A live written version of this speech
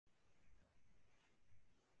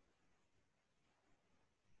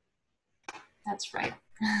That's right.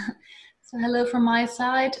 So hello from my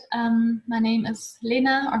side. My name is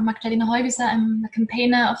Lena or Magdalena Heuwieser. I'm a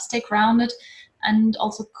campaigner of Stay Grounded and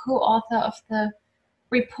also co-author of the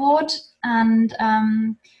report. And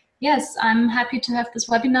yes, I'm happy to have this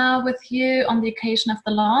webinar with you on the occasion of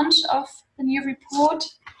the launch of the new report.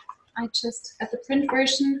 I just got the print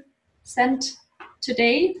version sent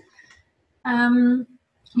today.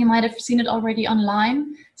 You might have seen it already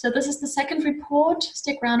online. So this is the second report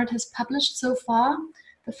Stay Grounded has published so far.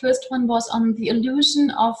 The first one was on the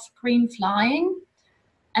illusion of green flying,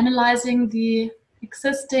 analyzing the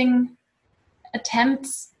existing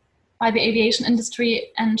attempts by the aviation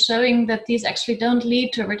industry and showing that these actually don't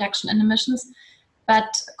lead to a reduction in emissions,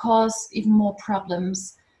 but cause even more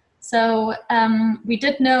problems. So we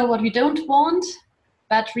did know what we don't want,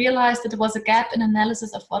 but realized that there was a gap in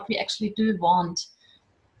analysis of what we actually do want.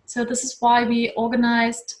 So this is why we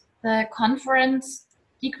organized the conference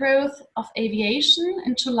Degrowth of Aviation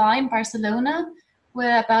in July in Barcelona,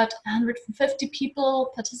 where about 150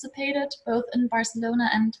 people participated, both in Barcelona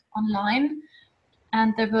and online.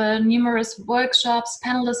 And there were numerous workshops,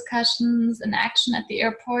 panel discussions, and action at the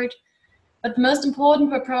airport. But the most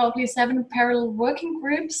important were probably 7 parallel working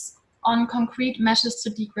groups on concrete measures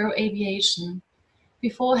to degrow aviation.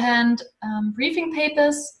 Beforehand, briefing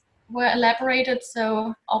papers were elaborated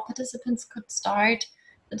so all participants could start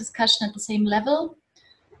the discussion at the same level.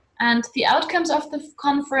 And the outcomes of the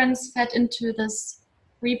conference fed into this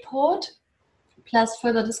report, plus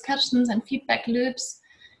further discussions and feedback loops.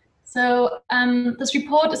 So this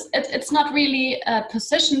report it's not really a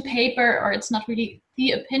position paper, or it's not really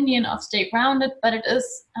the opinion of Stay Grounded, but it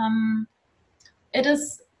is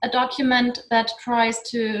a document that tries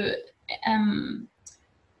to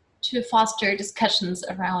foster discussions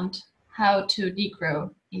around how to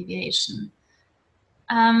degrow aviation.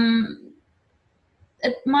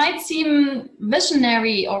 It might seem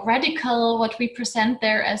visionary or radical what we present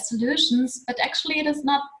there as solutions, but actually it is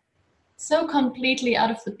not so completely out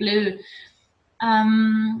of the blue.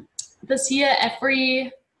 This year,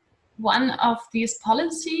 every one of these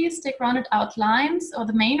policies Stay Grounded outlines, or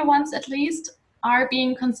the main ones at least, are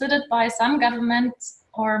being considered by some governments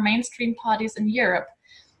or mainstream parties in Europe.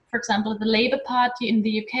 For example, the Labour Party in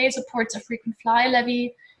the UK supports a frequent flyer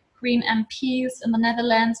levy. Green MPs in the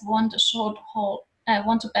Netherlands want to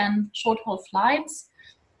ban short-haul flights.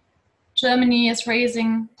 Germany is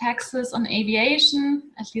raising taxes on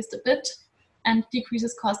aviation, at least a bit, and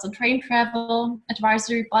decreases costs on train travel.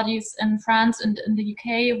 Advisory bodies in France and in the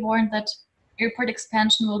UK warned that airport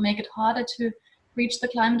expansion will make it harder to reach the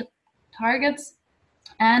climate targets.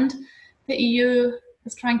 And the EU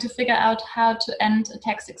is trying to figure out how to end a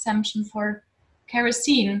tax exemption for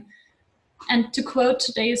kerosene. And to quote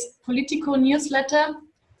today's Politico newsletter,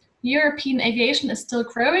 European aviation is still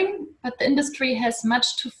growing, but the industry has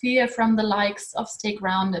much to fear from the likes of Stay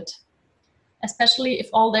Grounded, especially if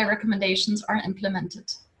all their recommendations are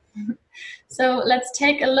implemented. So let's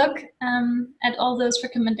take a look at all those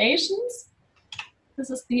recommendations.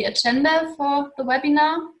 This is the agenda for the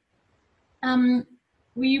webinar.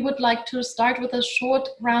 We would like to start with a short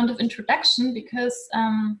round of introduction, because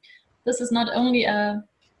this is not only an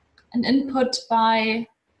input by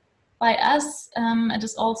us. It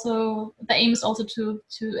is also, the aim is also to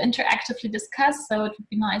interactively discuss, so it would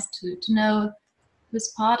be nice to know who's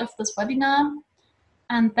part of this webinar.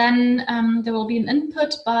 And then there will be an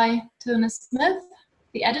input by Tony Smith,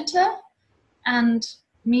 the editor, and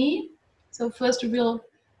me. So first we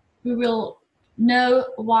will know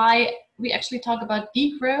why we actually talk about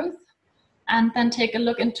degrowth, and then take a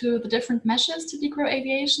look into the different measures to degrow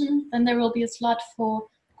aviation. Then there will be a slot for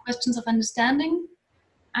questions of understanding.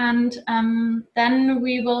 And then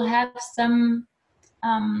we will have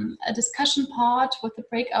a discussion part with the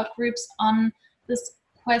breakout groups on this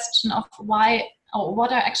question of why, or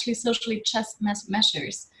what are actually socially just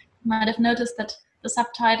measures. You might have noticed that the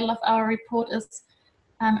subtitle of our report is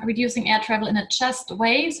reducing air travel in a just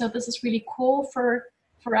way. So this is really core for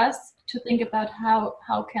us to think about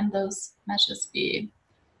how can those measures be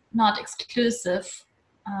not exclusive.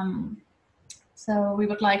 So we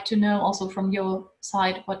would like to know also from your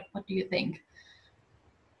side, what do you think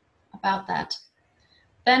about that?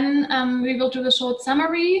 Then we will do a short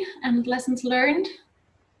summary and lessons learned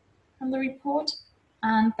from the report,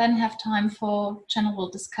 and then have time for general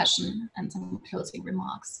discussion and some closing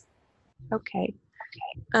remarks. Okay.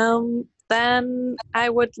 Then I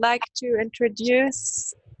would like to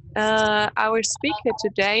introduce our speaker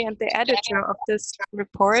today and the editor of this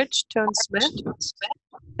report, Tony Smith.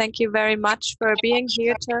 Thank you very much for being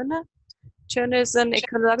here, Tony. Tony is an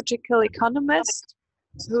ecological economist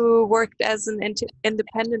who worked as an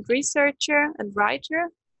independent researcher and writer.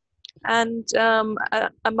 And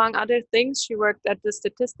among other things, she worked at the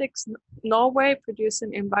Statistics Norway,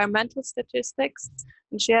 producing environmental statistics.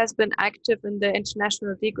 And she has been active in the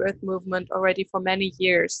international degrowth movement already for many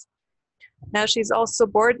years. Now she's also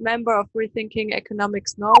board member of Rethinking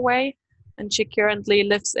Economics Norway, and she currently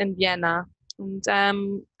lives in Vienna. And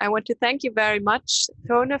I want to thank you very much,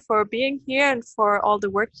 Tone, for being here and for all the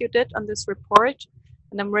work you did on this report.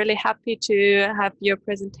 And I'm really happy to have your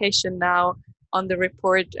presentation now on the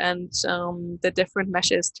report and the different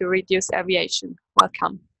measures to reduce aviation.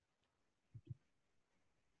 Welcome.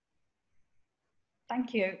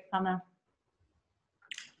 Thank you, Anna.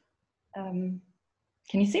 Can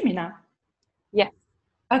you see me now? Yeah.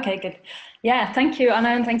 Okay, good. Yeah, thank you, Anna,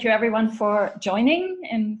 and thank you everyone for joining,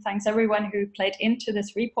 and thanks everyone who played into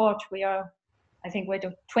this report. I think we're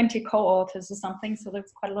 20 co-authors or something, so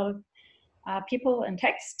there's quite a lot of people and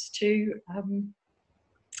text to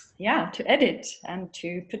edit and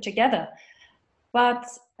to put together. But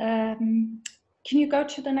can you go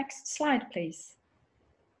to the next slide, please?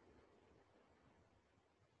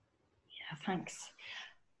 Yeah, thanks.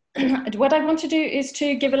 What I want to do is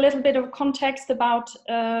to give a little bit of context about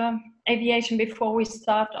aviation before we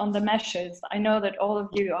start on the measures. I know that all of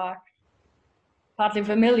you are partly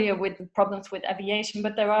familiar with the problems with aviation,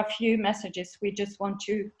 but there are a few messages we just want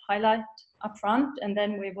to highlight up front, and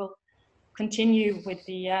then we will continue with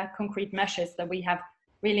the concrete measures that we have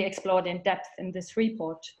really explored in depth in this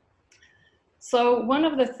report. So one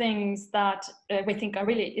of the things that we think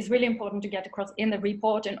is really important to get across in the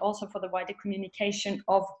report, and also for the wider communication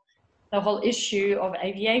of the whole issue of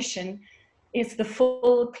aviation, is the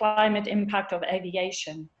full climate impact of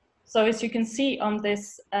aviation. So as you can see on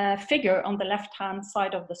this figure on the left-hand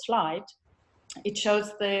side of the slide, it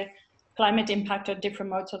shows the climate impact of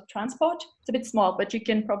different modes of transport. It's a bit small, but you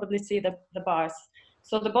can probably see the bars.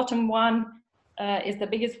 So the bottom one is the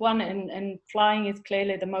biggest one, and flying is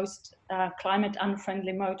clearly the most climate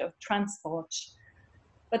unfriendly mode of transport.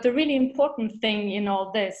 But the really important thing in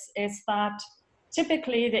all this is that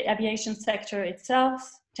typically the aviation sector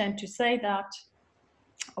itself tend to say that,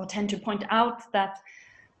 or tend to point out that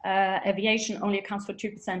aviation only accounts for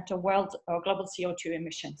 2% of world or global CO2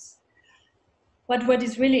 emissions. But what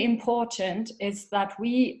is really important is that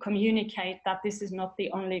we communicate that this is not the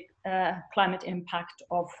only climate impact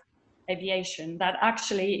of aviation, that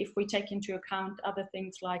actually, if we take into account other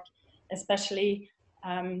things like especially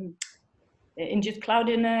induced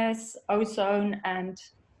cloudiness, ozone, and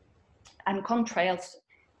contrails,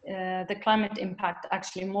 the climate impact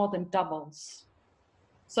actually more than doubles.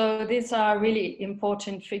 So these are really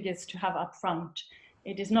important figures to have up front.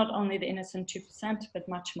 It is not only the innocent 2%, but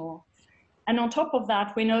much more. And on top of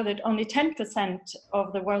that, we know that only 10%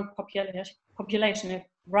 of the world population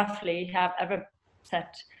roughly have ever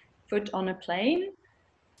set foot on a plane.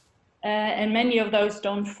 And many of those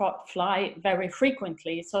don't fly very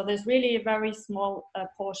frequently. So there's really a very small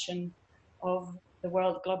portion of the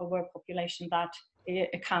global world population that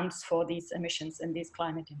accounts for these emissions and these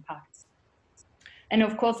climate impacts. And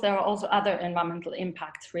of course, there are also other environmental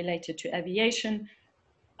impacts related to aviation,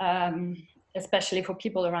 especially for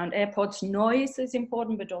people around airports. Noise is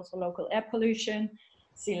important, but also local air pollution,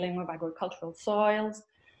 sealing of agricultural soils,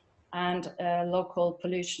 and local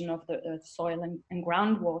pollution of the soil and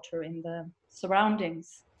groundwater in the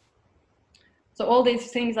surroundings. So all these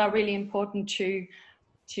things are really important to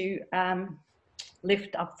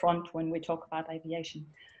lift up front when we talk about aviation.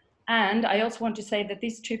 And I also want to say that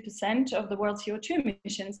these 2% of the world's CO2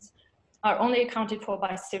 emissions are only accounted for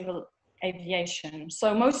by civil aviation.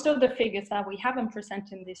 So most of the figures that we haven't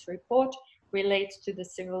presented in this report relates to the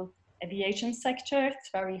civil aviation sector.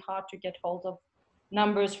 It's very hard to get hold of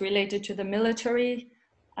numbers related to the military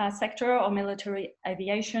sector or military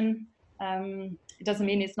aviation. It doesn't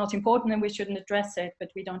mean it's not important and we shouldn't address it,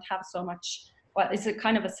 but we don't have so much. Well, it's a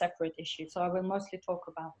kind of a separate issue. So I will mostly talk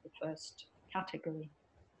about the first category.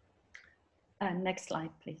 Next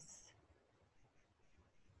slide, please.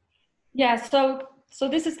 Yeah, so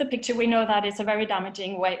this is the picture. We know that it's a very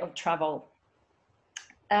damaging way of travel.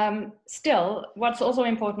 Still, what's also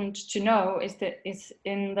important to know is that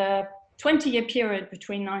in the 20-year period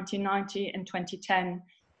between 1990 and 2010,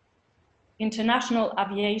 international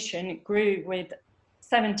aviation grew with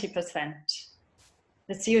 70%.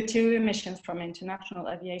 The CO2 emissions from international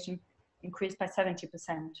aviation increased by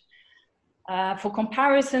 70%. For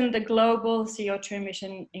comparison, the global CO2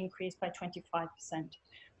 emission increased by 25%.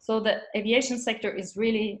 So the aviation sector is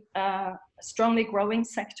really a strongly growing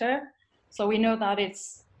sector. So we know that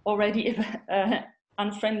it's already an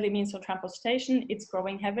unfriendly means of transportation. It's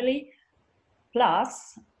growing heavily.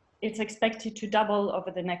 plus it's expected to double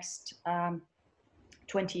over the next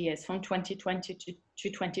 20 years, from 2020 to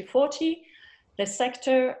 2040. The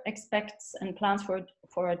sector expects and plans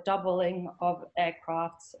for a doubling of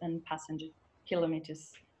aircrafts and passenger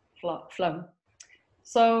kilometers flown.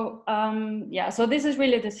 So yeah, so this is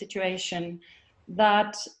really the situation,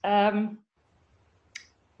 that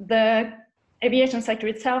the aviation sector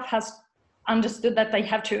itself has understood that they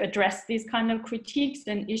have to address these kind of critiques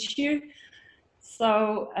and issue.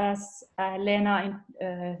 So as Lena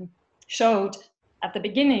showed at the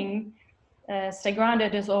beginning, Stay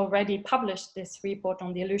Grounded has already published this report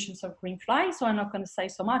on the illusions of green flying, so I'm not going to say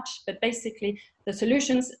so much, but basically the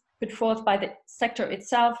solutions put forth by the sector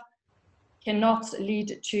itself cannot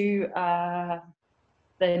lead to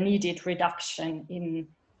the needed reduction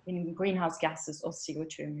in greenhouse gases or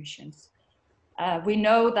CO2 emissions. We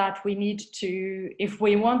know that we need to, if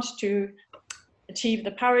we want to achieve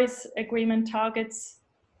the Paris Agreement targets,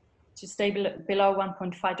 to stay below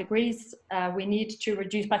 1.5 degrees, we need to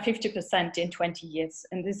reduce by 50% in 20 years.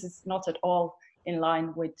 And this is not at all in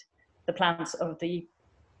line with the plans of the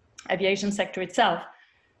aviation sector itself.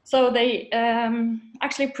 So they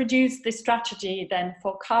actually produced this strategy then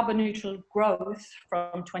for carbon neutral growth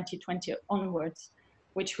from 2020 onwards,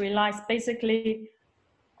 which relies basically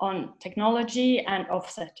on technology and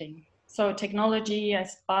offsetting. So technology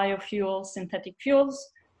as biofuels, synthetic fuels,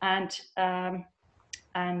 and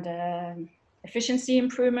efficiency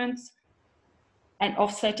improvements. And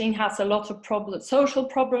offsetting has a lot of social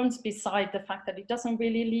problems, beside the fact that it doesn't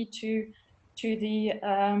really lead to the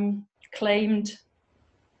claimed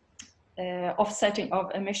offsetting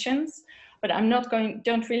of emissions. But I'm not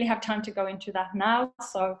don't really have time to go into that now.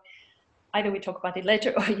 So either we talk about it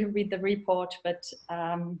later or you read the report. But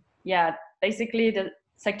yeah, basically the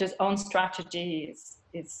sector's own strategy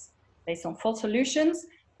is based on false solutions,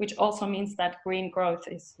 which also means that green growth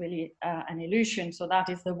is really an illusion. So that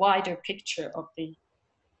is the wider picture of the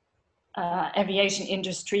aviation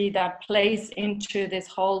industry that plays into this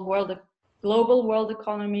whole global world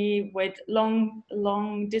economy with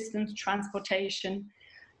long distance transportation,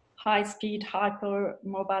 high speed, hyper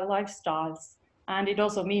mobile lifestyles. And it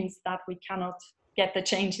also means that we cannot get the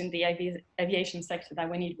change in the aviation sector that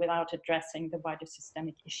we need without addressing the wider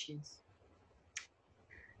systemic issues.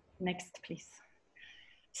 Next, please.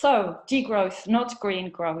 So degrowth, not green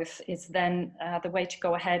growth, is then the way to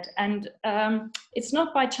go ahead. And it's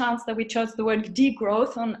not by chance that we chose the word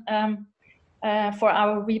degrowth for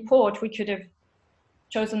our report. We could have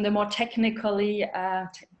chosen the more technically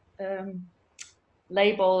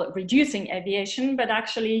label reducing aviation, but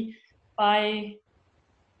actually by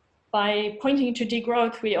pointing to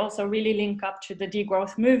degrowth, we also really link up to the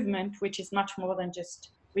degrowth movement, which is much more than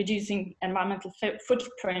just reducing environmental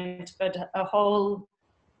footprint, but a whole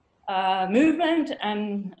movement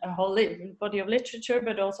and a whole body of literature,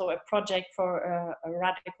 but also a project for a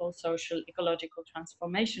radical social ecological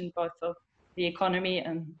transformation, both of the economy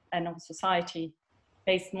and of society,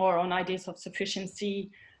 based more on ideas of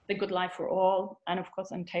sufficiency, the good life for all, and of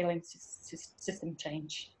course entailing system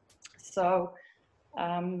change. So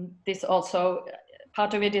this also,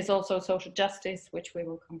 part of it is also social justice, which we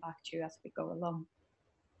will come back to as we go along.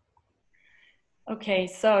 Okay,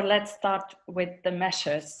 so let's start with the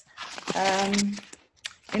measures.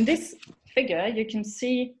 In this figure, you can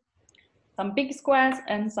see some big squares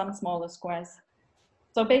and some smaller squares.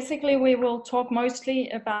 So basically, we will talk mostly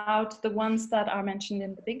about the ones that are mentioned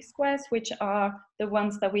in the big squares, which are the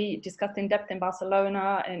ones that we discussed in depth in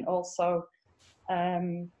Barcelona and also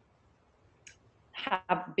have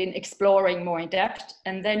been exploring more in depth.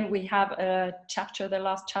 And then we have a chapter, the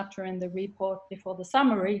last chapter in the report before the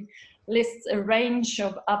summary, lists a range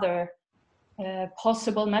of other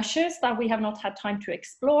possible measures that we have not had time to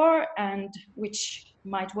explore and which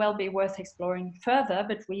might well be worth exploring further,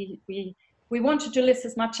 but we wanted to list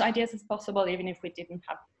as much ideas as possible, even if we didn't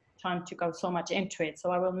have time to go so much into it.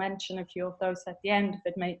 So I will mention a few of those at the end,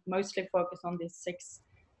 but mostly focus on these six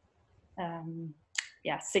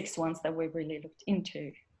ones that we really looked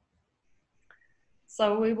into.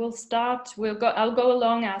 So we will start, I'll go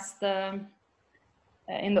along as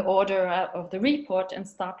in the order of the report and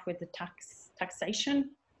start with the taxation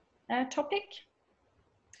topic.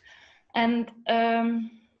 And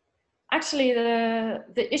actually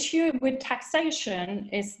the issue with taxation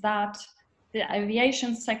is that the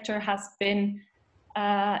aviation sector has been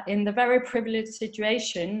in the very privileged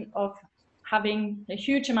situation of having a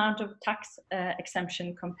huge amount of tax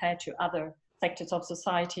exemption compared to other sectors of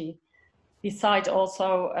society, besides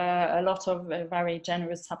also a lot of very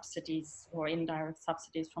generous subsidies or indirect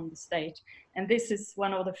subsidies from the state. And this is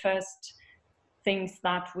one of the first things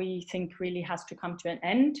that we think really has to come to an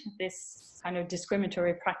end, this kind of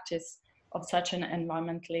discriminatory practice of such an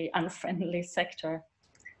environmentally unfriendly sector.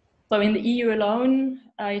 So in the EU alone,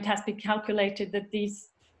 it has been calculated that these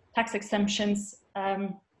tax exemptions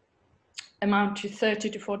amount to 30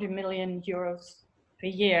 to 40 million euros per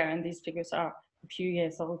year, and these figures are a few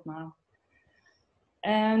years old now.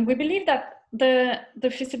 And we believe that the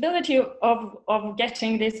feasibility of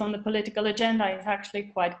getting this on the political agenda is actually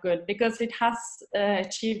quite good, because it has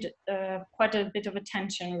achieved quite a bit of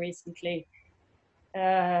attention recently.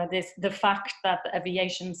 The fact that the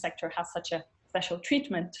aviation sector has such a special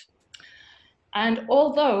treatment. And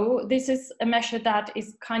although this is a measure that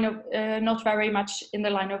is kind of not very much in the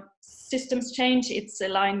line of systems change, it's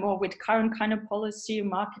aligned more with current kind of policy,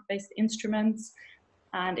 market-based instruments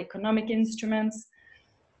and economic instruments.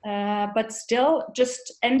 But still,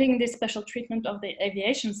 just ending this special treatment of the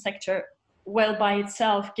aviation sector will by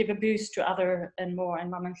itself give a boost to other and more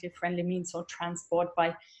environmentally friendly means of transport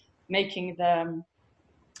by making the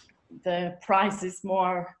prices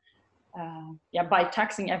more, by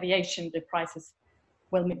taxing aviation, the prices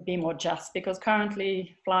will be more just, because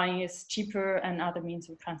currently flying is cheaper and other means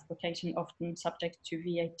of transportation, often subject to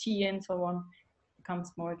VAT and so on,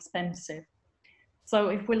 becomes more expensive. So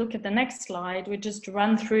if we look at the next slide, we just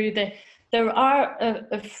run through there are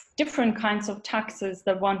different kinds of taxes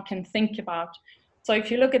that one can think about. So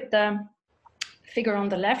if you look at the figure on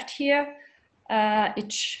the left here,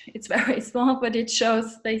 it's very small, but it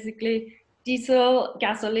shows basically diesel,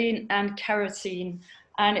 gasoline, and kerosene.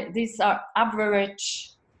 And these are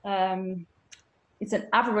average, it's an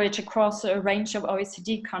average across a range of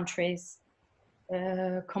OECD countries,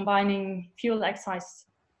 combining fuel excise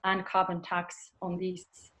and carbon tax on these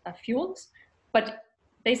fuels. But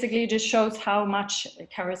basically it just shows how much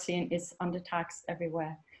kerosene is undertaxed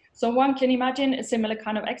everywhere. So one can imagine a similar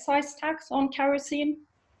kind of excise tax on kerosene.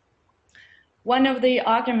 One of the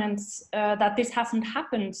arguments that this hasn't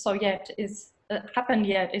happened yet is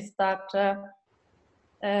that there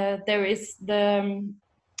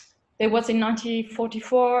was in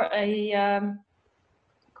 1944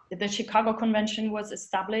 the Chicago Convention was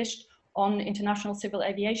established on international civil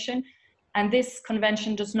aviation, and this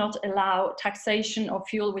convention does not allow taxation of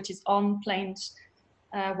fuel which is on planes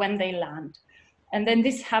when they land. And then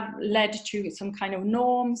this have led to some kind of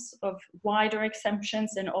norms of wider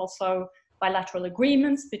exemptions and also bilateral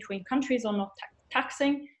agreements between countries on not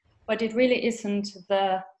taxing, but it really isn't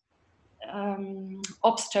the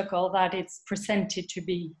obstacle that it's presented to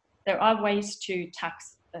be. There are ways to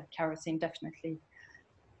tax kerosene, definitely.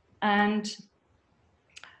 And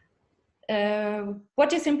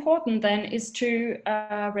what is important then is to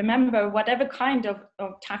remember whatever kind of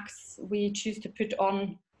tax we choose to put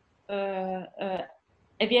on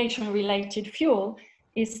aviation-related fuel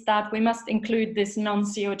is that we must include this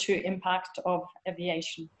non-CO2 impact of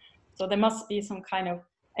aviation. So there must be some kind of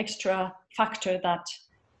extra factor that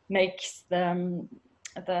makes the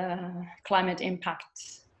climate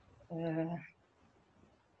impact, what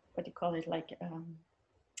do you call it, like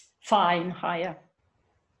fine higher.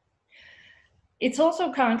 It's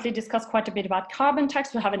also currently discussed quite a bit about carbon tax.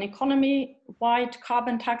 To have an economy-wide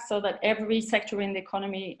carbon tax so that every sector in the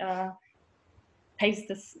economy pays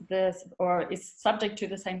this or is subject to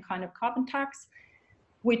the same kind of carbon tax,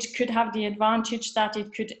 which could have the advantage that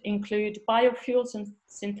it could include biofuels and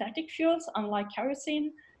synthetic fuels, unlike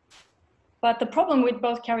kerosene. But the problem with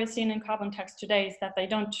both kerosene and carbon tax today is that they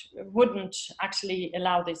wouldn't actually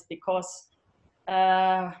allow this, because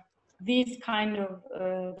these kind of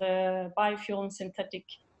the biofuel and synthetic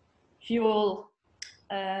fuel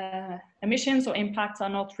emissions or impacts are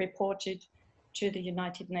not reported to the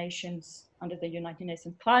United Nations under the United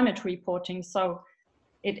Nations climate reporting. So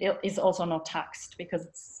it is also not taxed, because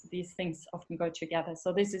these things often go together.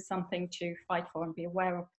 So this is something to fight for and be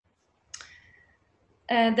aware of.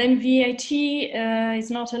 Then VAT is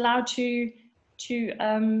not allowed to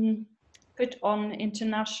put on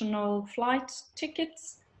international flight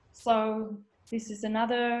tickets. So this is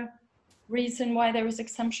another reason why there is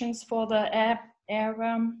exemptions for the air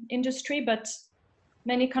industry, but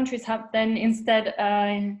many countries have then instead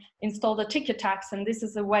installed a ticket tax, and this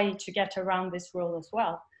is a way to get around this rule as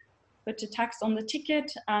well. But a tax on the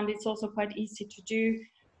ticket, and it's also quite easy to do.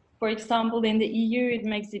 For example, in the EU, it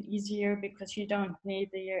makes it easier because you don't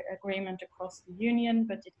need the agreement across the union,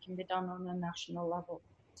 but it can be done on a national level.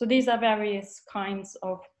 So these are various kinds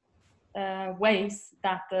of ways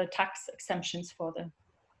that the tax exemptions for the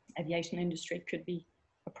aviation industry could be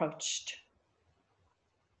approached.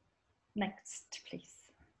 Next,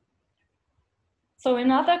 please. So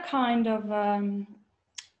another kind of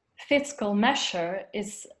fiscal measure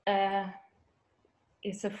is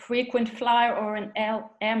is a frequent flyer or an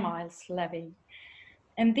air miles levy.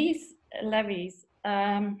 And these levies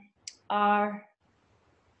are,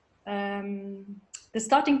 the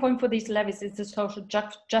starting point for these levies is the social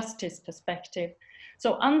justice perspective.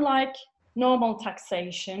 So unlike normal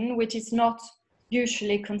taxation, which is not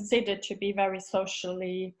usually considered to be very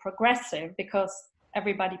socially progressive because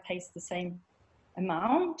everybody pays the same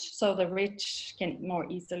amount, so the rich can more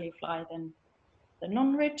easily fly than the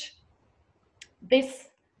non-rich, this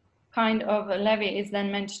kind of a levy is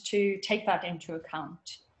then meant to take that into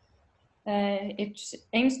account. It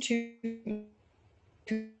aims to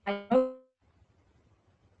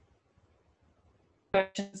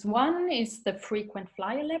versions. One is the frequent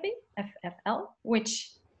flyer levy, FFL,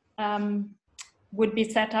 which would be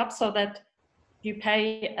set up so that you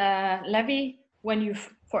pay a levy when you,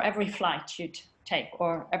 for every flight you take,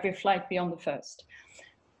 or every flight beyond the first.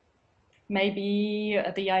 Maybe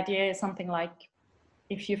the idea is something like,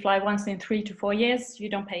 if you fly once in 3 to 4 years, you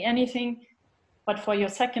don't pay anything, but for your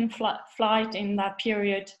second flight in that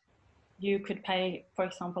period, you could pay, for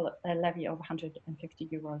example, a levy of 150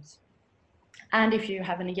 euros. And if you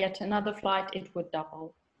have yet another flight, it would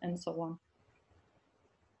double, and so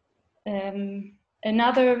on.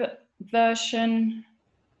 Another version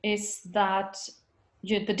is that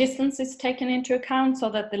the distance is taken into account, so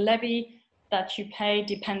that the levy that you pay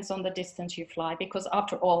depends on the distance you fly, because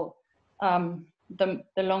after all, the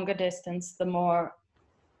longer distance, the more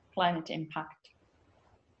climate impact.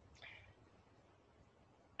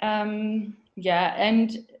 Yeah,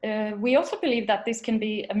 and we also believe that this can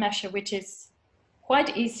be a measure which is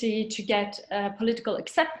quite easy to get political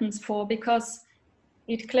acceptance for, because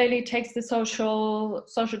it clearly takes the social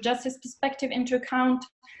justice perspective into account,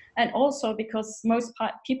 and also because most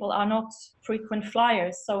people are not frequent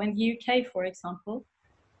flyers. So in the UK, for example,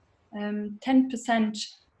 10%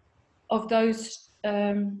 of those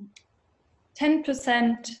 10%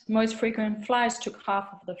 most frequent flyers took half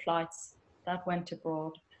of the flights that went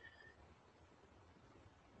abroad.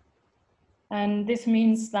 And this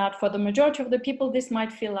means that for the majority of the people, this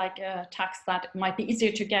might feel like a tax that might be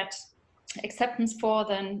easier to get acceptance for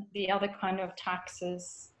than the other kind of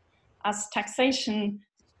taxes, as taxation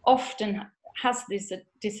often has this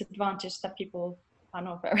disadvantage that people are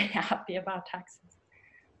not very happy about taxes.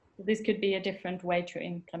 So this could be a different way to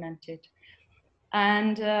implement it.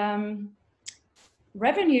 And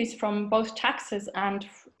revenues from both taxes and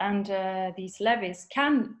these levies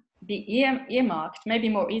can be earmarked, maybe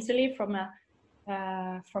more easily from a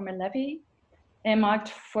levy, earmarked,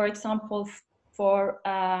 for example, for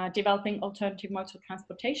developing alternative modes of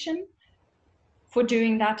transportation, for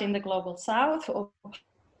doing that in the global south, or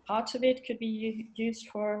parts of it could be used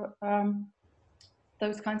for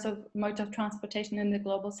those kinds of modes of transportation in the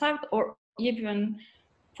global south, or even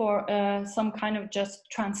for some kind of just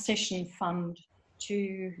transition fund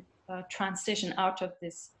to transition out of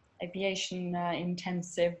this aviation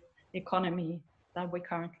intensive economy that we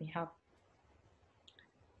currently have.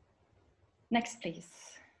 Next, please.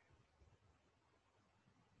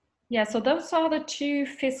 Yeah, so those are the two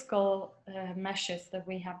fiscal measures that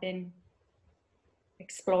we have been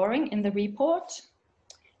exploring in the report.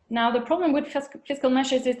 Now, the problem with fiscal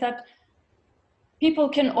measures is that people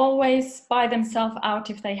can always buy themselves out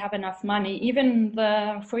if they have enough money. Even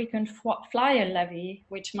the frequent flyer levy,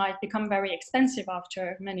 which might become very expensive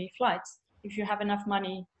after many flights, if you have enough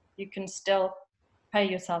money, you can still pay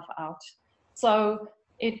yourself out. So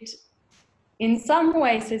it, in some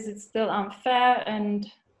ways, it's still unfair,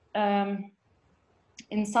 and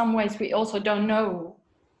in some ways we also don't know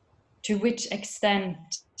to which extent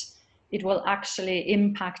it will actually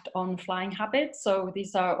impact on flying habits. So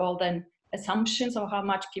these are all then assumptions of how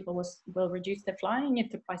much people will reduce their flying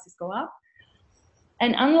if the prices go up.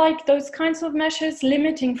 And unlike those kinds of measures,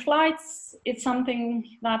 limiting flights, it's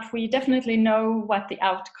something that we definitely know what the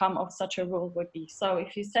outcome of such a rule would be. So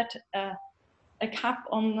if you set a cap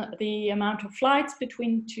on the amount of flights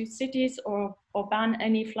between two cities, or ban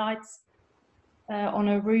any flights on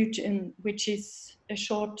a route which is a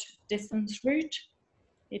short distance route,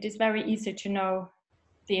 it is very easy to know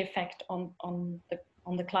the effect on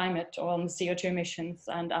the climate, or on the CO2 emissions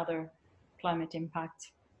and other climate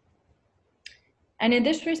impacts. And in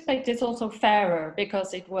this respect, it's also fairer,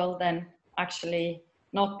 because it will then actually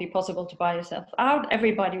not be possible to buy yourself out.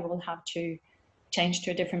 Everybody will have to change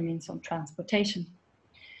to a different means of transportation.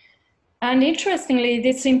 And interestingly,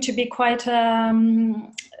 this seemed to be quite a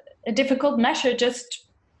difficult measure just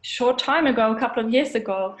a short time ago, a couple of years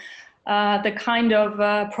ago. The kind of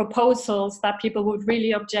proposals that people would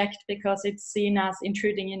really object because it's seen as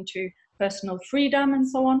intruding into personal freedom and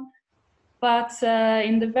so on. But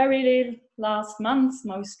in the very last months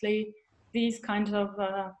mostly, these kinds of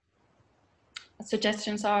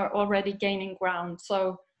suggestions are already gaining ground.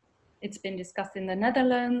 So it's been discussed in the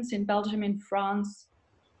Netherlands, in Belgium, in France,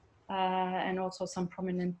 and also some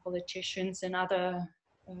prominent politicians and other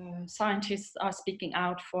scientists are speaking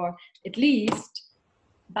out for at least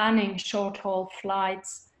banning short-haul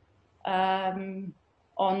flights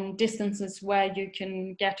on distances where you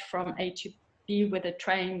can get from A to B with a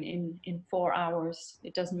train in 4 hours.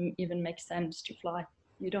 It doesn't even make sense to fly.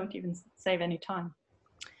 You don't even save any time.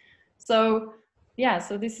 So yeah,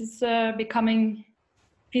 so this is becoming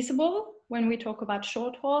feasible when we talk about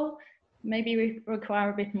short haul. Maybe we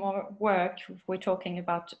require a bit more work if we're talking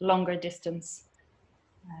about longer distance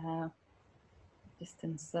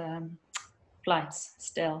flights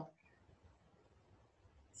still.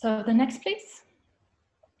 So the next, please.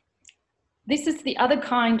 This is the other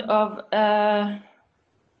kind of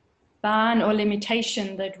ban or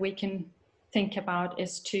limitation that we can think about,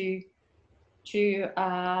 is to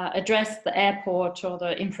address the airport or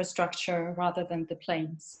the infrastructure rather than the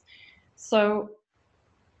planes. So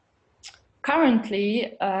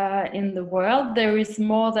currently in the world, there is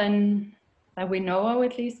more than, that we know of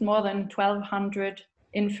at least, more than 1,200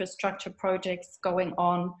 infrastructure projects going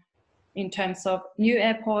on in terms of new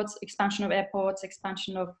airports, expansion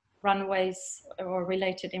of runways or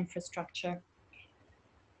related infrastructure.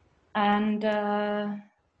 And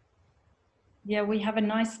yeah, we have a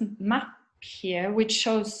nice map here which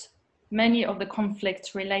shows many of the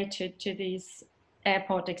conflicts related to these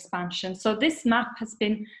airport expansions. So this map has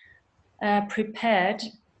been prepared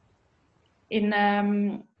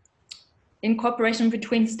in cooperation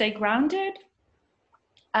between Stay Grounded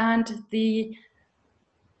and the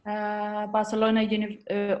Barcelona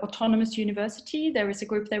Autonomous University. There is a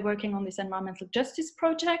group there working on this environmental justice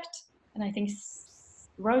project, and I think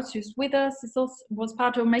Rose, who's with us, was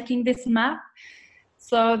part of making this map.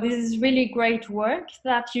 So this is really great work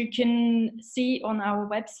that you can see on our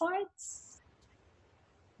websites.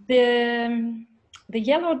 The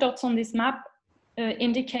yellow dots on this map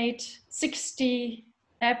indicate 60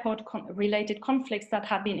 airport-related conflicts that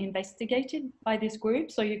have been investigated by this group.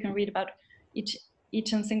 So you can read about each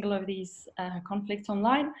and single of these conflicts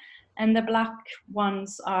online. And the black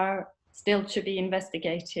ones are still to be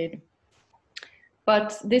investigated.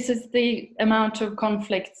 But this is the amount of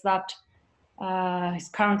conflicts that is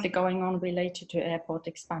currently going on related to airport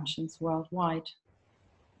expansions worldwide.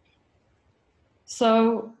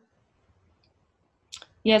 So,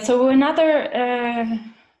 yeah, so another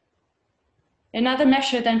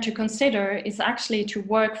measure then to consider is actually to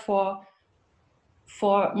work for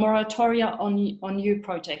moratoria on new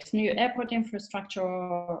projects, new airport infrastructure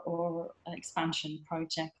or expansion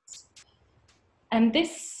projects. And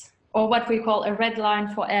this, or what we call a red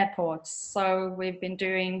line for airports. So we've been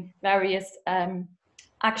doing various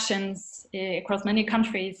actions across many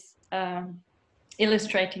countries,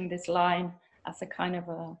 illustrating this line as a kind of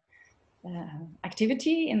a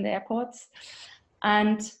activity in the airports.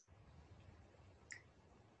 And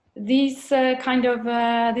these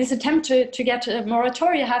this attempt to get a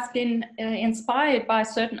moratoria has been inspired by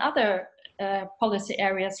certain other policy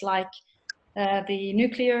areas, like the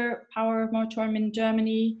nuclear power moratorium in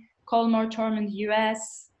Germany, coal moratorium in the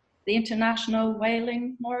US, the international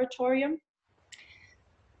whaling moratorium.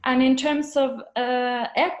 And in terms of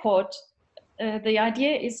airport, the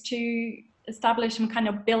idea is to establish some kind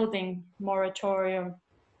of building moratorium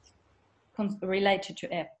related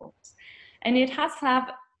to airports. And it has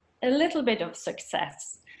had a little bit of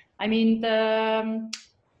success. I mean, there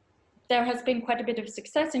has been quite a bit of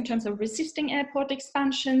success in terms of resisting airport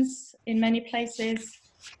expansions in many places.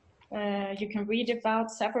 You can read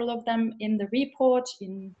about several of them in the report.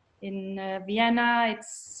 In Vienna,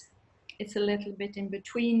 it's a little bit in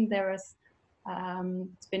between. There is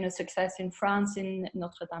it's been a success in France, in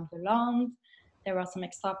Notre-Dame-de-Lande. There are some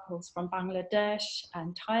examples from Bangladesh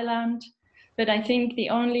and Thailand. But I think the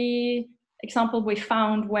only example we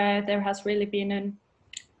found where there has really been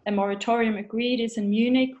a moratorium agreed is in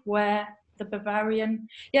Munich, where the Bavarian,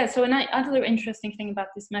 so another interesting thing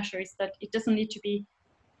about this measure is that it doesn't need to be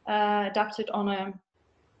adapted on a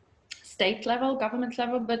state level, government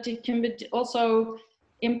level, but it can be also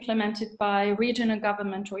implemented by regional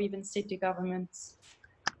government or even city governments.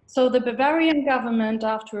 So the Bavarian government,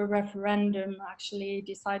 after a referendum, actually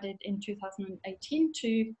decided in 2018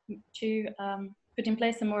 to put in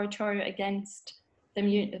place a moratorium against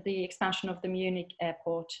the expansion of the Munich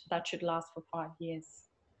airport that should last for 5 years.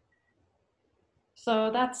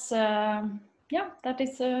 So that's, that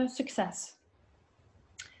is a success.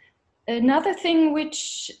 Another thing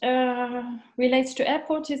which relates to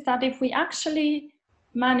airports is that if we actually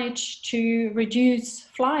manage to reduce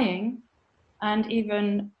flying and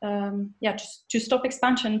even to stop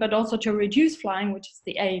expansion, but also to reduce flying, which is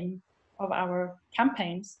the aim of our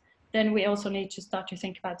campaigns, then we also need to start to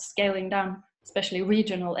think about scaling down, especially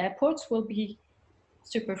regional airports will be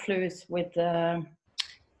superfluous with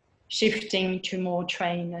shifting to more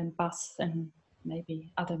train and bus and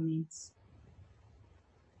maybe other means.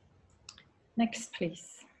 Next,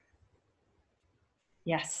 please.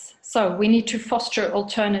 Yes, so we need to foster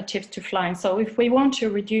alternatives to flying. So if we want to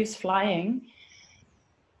reduce flying,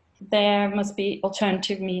 there must be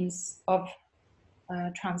alternative means of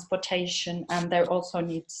transportation, and there also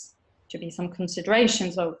needs to be some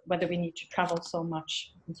considerations of whether we need to travel so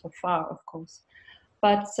much and so far, of course.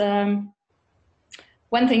 But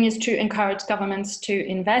one thing is to encourage governments to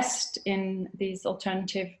invest in these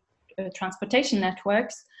alternative transportation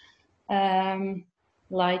networks,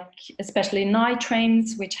 like especially night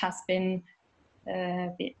trains, which has been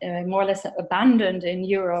more or less abandoned in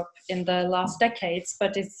Europe in the last decades,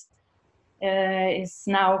 but is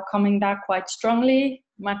now coming back quite strongly,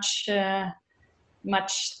 much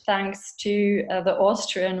thanks to the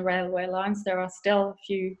Austrian railway lines. There are still a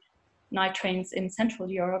few night trains in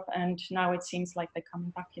Central Europe, and now it seems like they're coming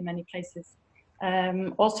back in many places.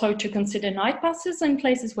 Also to consider night buses in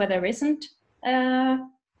places where there isn't a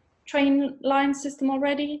train line system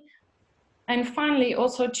already. And finally,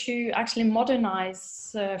 also to actually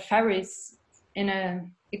modernize ferries in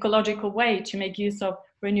an ecological way to make use of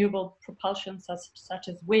renewable propulsion such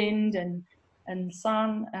as wind and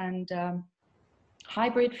sun and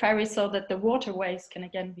hybrid ferries, so that the waterways can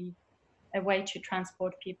again be a way to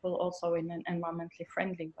transport people also in an environmentally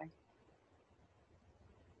friendly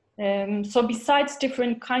way. So besides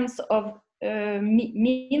different kinds of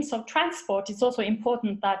means of transport, it's also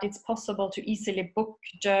important that it's possible to easily book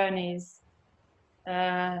journeys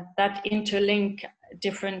that interlink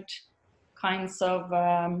different kinds of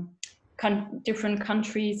different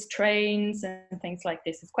countries, trains and things like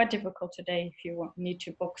this. It's quite difficult today if you need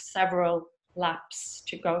to book several laps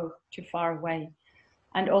to go too far away.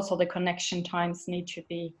 And also the connection times need to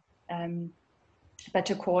be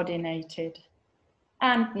better coordinated.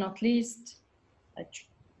 And not least,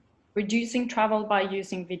 reducing travel by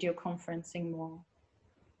using video conferencing more.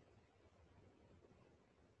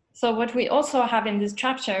 So what we also have in this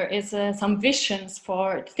chapter is some visions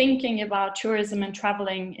for thinking about tourism and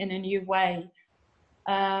traveling in a new way.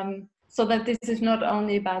 So that this is not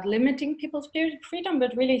only about limiting people's freedom,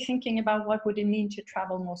 but really thinking about what would it mean to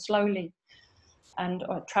travel more slowly and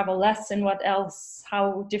or travel less, and what else,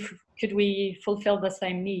 how could we fulfill the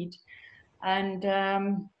same need. And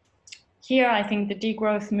here I think the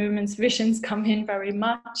degrowth movement's visions come in very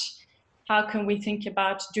much. How can we think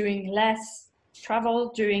about doing less travel,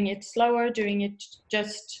 doing it slower, doing it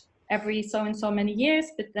just every so and so many years,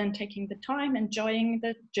 but then taking the time, enjoying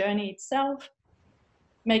the journey itself,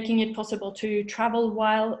 making it possible to travel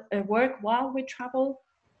while work while we travel,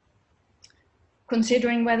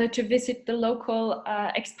 considering whether to visit the local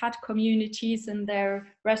expat communities and their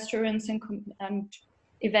restaurants and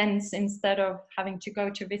events instead of having to go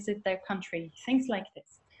to visit their country, things like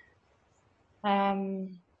this.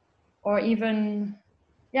 Or even,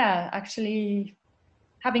 actually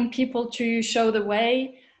having people to show the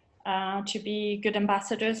way, to be good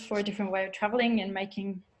ambassadors for a different way of traveling and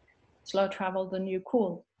making slow travel the new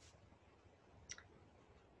cool.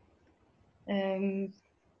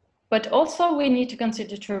 But also we need to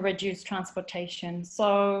consider to reduce transportation.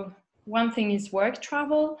 So one thing is work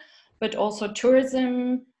travel, but also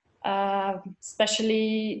tourism,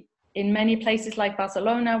 especially in many places like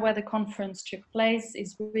Barcelona, where the conference took place,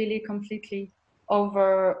 is really completely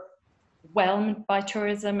overwhelmed by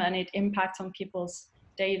tourism, and it impacts on people's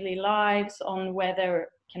daily lives, on where they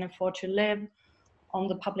can afford to live, on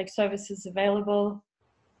the public services available.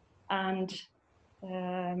 And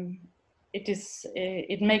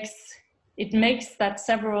it makes that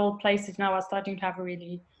several places now are starting to have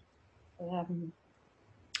really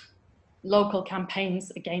local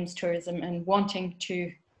campaigns against tourism and wanting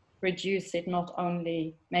to reduce it, not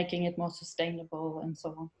only making it more sustainable and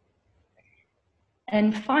so on.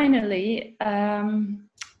 And finally,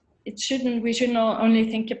 we should not only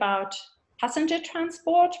think about passenger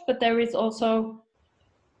transport, but there is also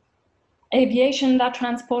aviation that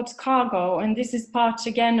transports cargo, and this is part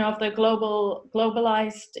again of the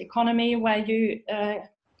globalized economy, where you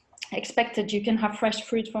expect that you can have fresh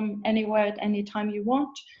fruit from anywhere at any time you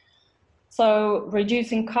want. So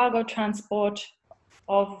reducing cargo transport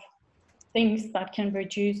of things that can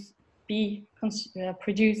be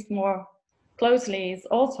produced more closely is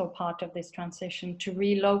also part of this transition to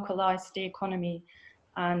relocalize the economy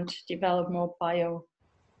and develop more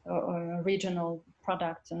or regional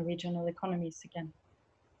products and regional economies again.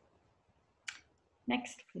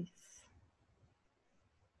 Next, please.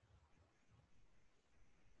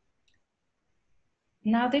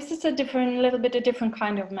 Now, this is a little bit a different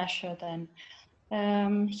kind of measure then.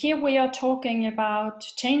 Here we are talking about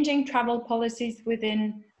changing travel policies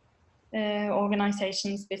within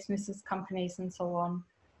organizations, businesses, companies, and so on.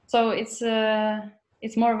 So it's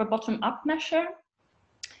more of a bottom-up measure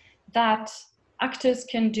that actors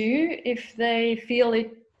can do if they feel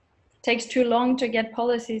it takes too long to get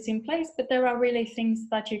policies in place, but there are really things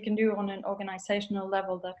that you can do on an organizational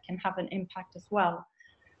level that can have an impact as well.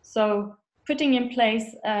 So putting in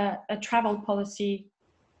place a travel policy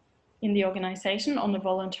in the organization on a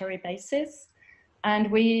voluntary basis. And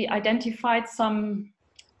we identified some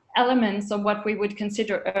elements of what we would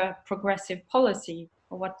consider a progressive policy,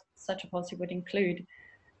 or what such a policy would include.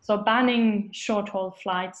 So banning short-haul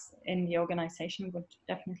flights in the organization would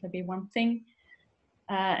definitely be one thing.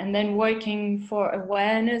 And then working for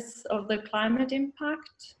awareness of the climate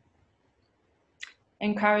impact,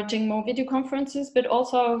 encouraging more video conferences, but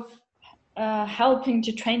also helping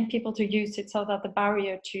to train people to use it so that the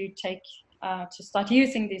barrier to start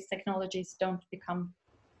using these technologies don't become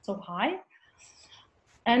so high.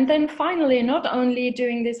 And then finally, not only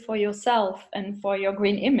doing this for yourself and for your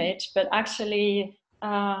green image, but actually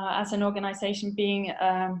as an organization being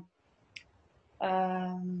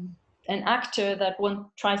an actor that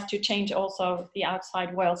tries to change also the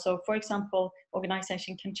outside world. So for example,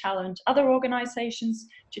 organization can challenge other organizations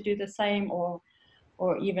to do the same, or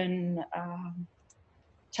even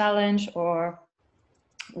challenge or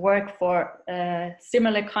work for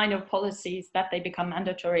similar kind of policies that they become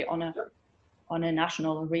mandatory on a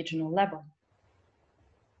national or regional level.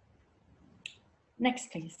 Next,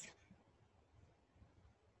 please.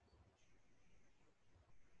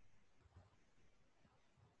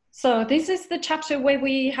 So this is the chapter where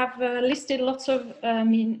we have listed lots of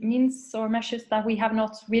means or measures that we have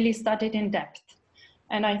not really studied in depth.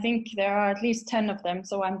 And I think there are at least 10 of them,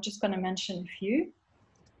 so I'm just going to mention a few.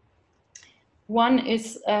 One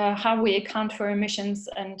is how we account for emissions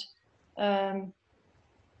and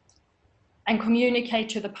communicate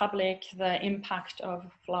to the public the impact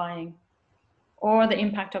of flying, or the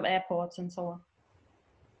impact of airports and so on.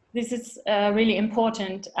 This is really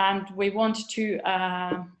important, and we want to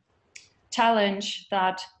challenge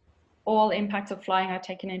that all impacts of flying are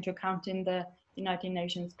taken into account in the United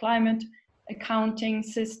Nations climate accounting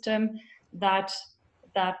system, that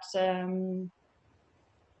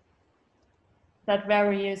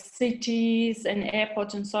various cities and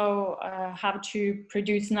airports and so have to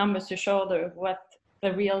produce numbers to show what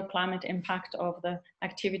the real climate impact of the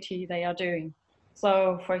activity they are doing.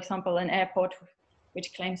 So, for example, an airport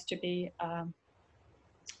which claims to be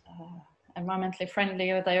environmentally friendly,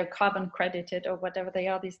 or they are carbon credited, or whatever they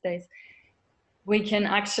are these days, we can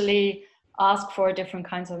actually ask for different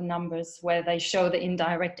kinds of numbers where they show the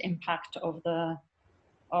indirect impact of the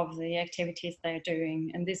activities they're doing.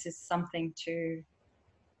 And this is something to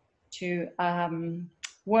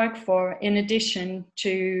work for, in addition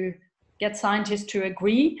to get scientists to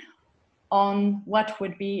agree on what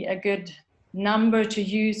would be a good number to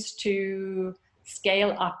use to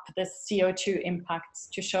scale up the CO2 impacts,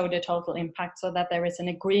 to show the total impact, so that there is an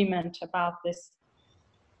agreement about this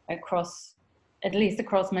at least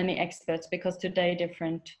across many experts, because today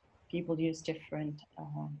different people use different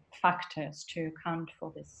factors to account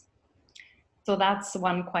for this. So that's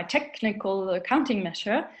one quite technical accounting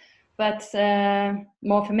measure, but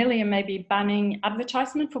more familiar maybe banning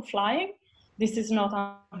advertisement for flying. This is not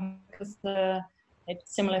because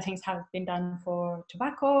similar things have been done for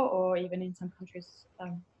tobacco, or even in some countries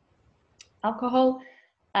alcohol.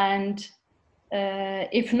 And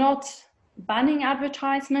if not banning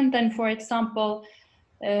advertisement, then for example,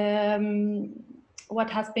 what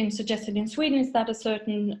has been suggested in Sweden is that a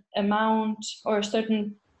certain amount or a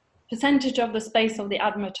certain percentage of the space of the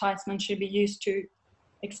advertisement should be used to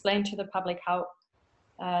explain to the public how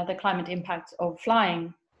the climate impacts of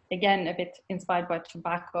flying. Again, a bit inspired by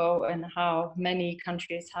tobacco, and how many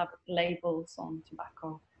countries have labels on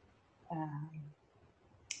tobacco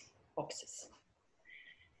boxes.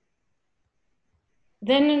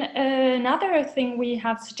 Then another thing we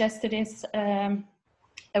have suggested is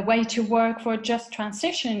a way to work for a just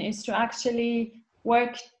transition is to actually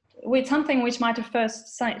work with something which might at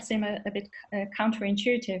first seem a bit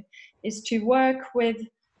counterintuitive, is to work with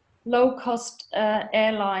low-cost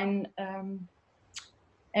airline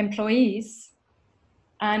employees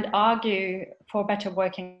and argue for better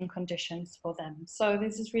working conditions for them. So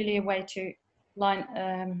this is really a way to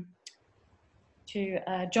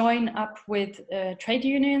join up with trade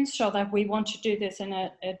unions, so that we want to do this in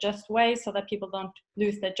a just way, so that people don't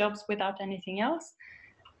lose their jobs without anything else.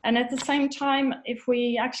 And at the same time, if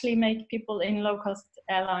we actually make people in low-cost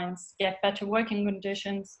airlines get better working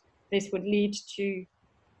conditions, this would lead to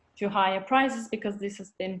higher prices, because this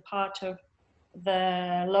has been part of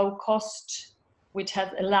the low cost which has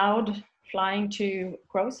allowed flying to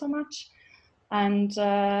grow so much. And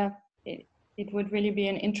it would really be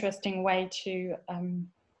an interesting way to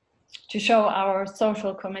show our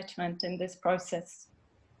social commitment in this process.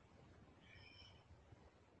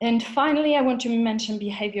 And finally, I want to mention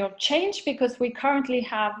behavioral change, because we currently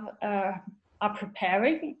are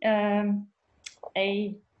preparing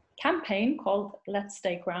a campaign called Let's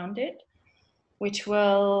Stay Grounded, which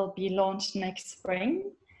will be launched next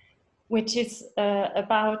spring, which is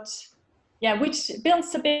which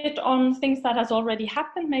builds a bit on things that has already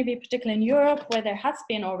happened, maybe particularly in Europe, where there has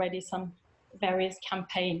been already some various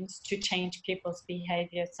campaigns to change people's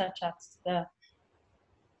behavior, such as the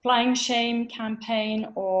flying shame campaign,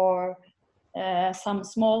 or some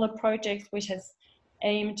smaller projects which has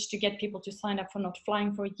aimed to get people to sign up for not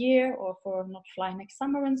flying for a year, or for not flying next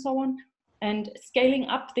summer, and so on. And scaling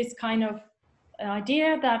up this kind of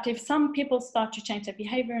idea that if some people start to change their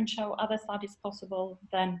behavior and show others that it's possible,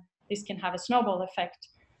 then this can have a snowball effect.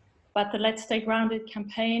 But the Let's Stay Grounded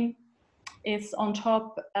campaign is on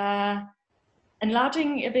top,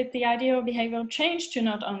 enlarging a bit the idea of behavioral change to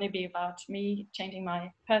not only be about me changing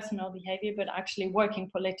my personal behavior, but actually working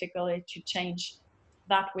politically to change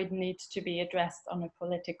that which needs to be addressed on a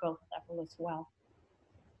political level as well.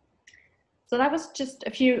 So that was just a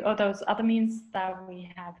few of those other means that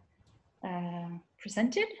we have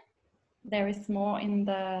presented. There is more in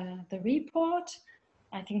the report.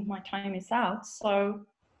 I think my time is out. So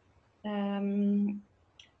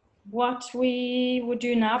what we would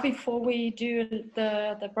do now, before we do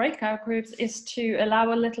the breakout groups, is to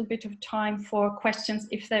allow a little bit of time for questions,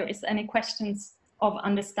 if there is any questions of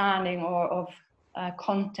understanding or of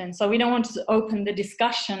content. So we don't want to open the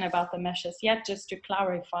discussion about the measures yet, just to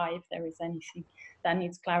clarify if there is anything that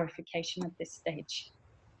needs clarification at this stage.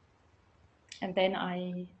 And then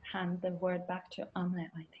I hand the word back to Anne,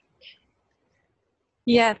 I think.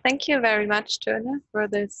 Yeah, thank you very much, Tone, for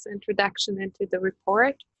this introduction into the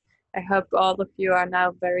report. I hope all of you are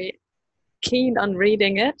now very keen on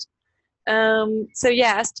reading it. So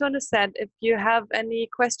yeah, as Tone said, if you have any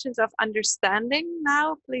questions of understanding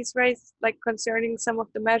now, please raise, like concerning some of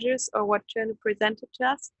the measures or what Tone presented to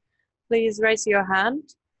us, please raise your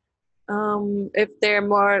hand. If there are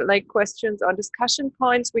more like questions or discussion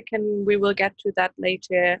points, we will get to that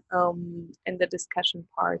later in the discussion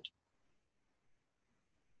part.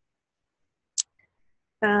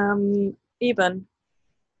 Eben.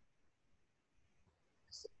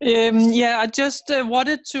 Yeah, I just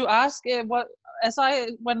wanted to ask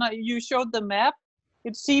when you showed the map,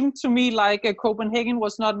 it seemed to me like Copenhagen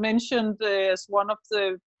was not mentioned as one of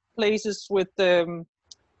the places with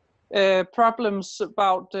problems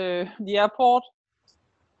about the airport.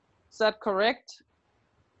 Is that correct?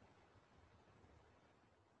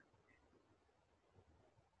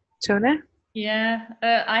 Tone? Yeah,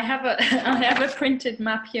 I have a printed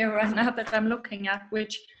map here right now that I'm looking at,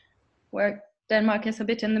 where Denmark is a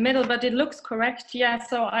bit in the middle, but it looks correct. Yeah,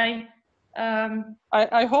 so I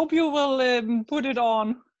hope you will put it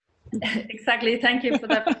on. Exactly. Thank you for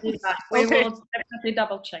that feedback. We Okay. will definitely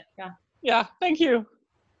double check. Yeah. Yeah. Thank you.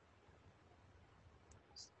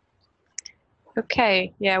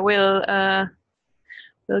 Okay. Yeah, we'll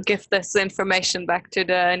give this information back to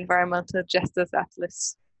the Environmental Justice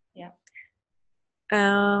Atlas. Yeah.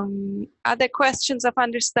 Other questions of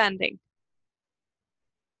understanding?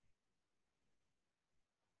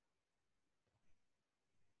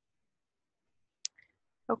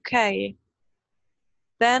 Okay.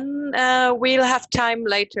 Then we'll have time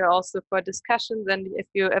later also for discussions, and if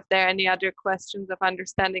there are any other questions of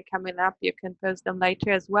understanding coming up, you can post them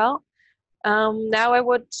later as well. Now I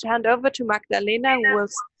would hand over to Magdalena, who will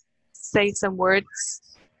say some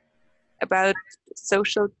words about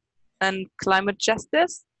social and climate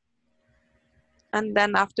justice. And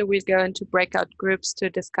then after we go into breakout groups to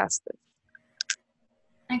discuss this.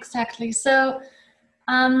 Exactly. So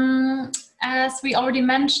as we already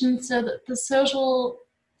mentioned, so the social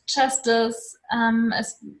justice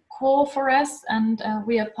is core for us, and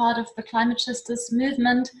we are part of the climate justice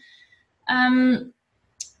movement.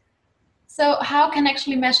 So how can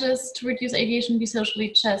actually measures to reduce aviation be socially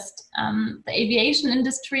just? The aviation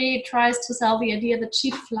industry tries to sell the idea that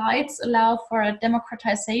cheap flights allow for a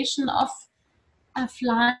democratization of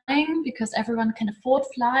flying, because everyone can afford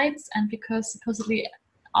flights, and because supposedly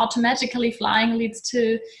automatically flying leads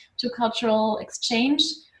to cultural exchange,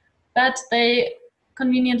 but they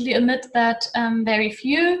conveniently omit that very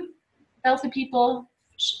few wealthy people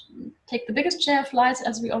take the biggest share of flights,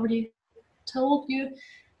 as we already told you,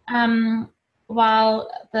 while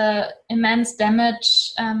the immense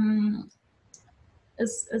damage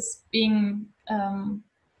is being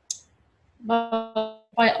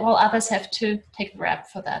while others have to take the rap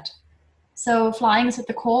for that. So flying is at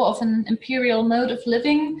the core of an imperial mode of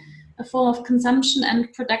living, a form of consumption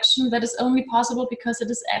and production that is only possible because it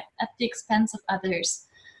is at the expense of others.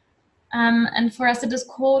 And for us it is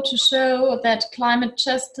core to show that climate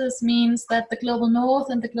justice means that the global north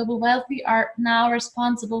and the global wealthy are now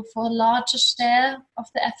responsible for a larger share of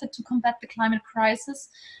the effort to combat the climate crisis.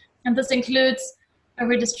 And this includes a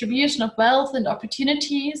redistribution of wealth and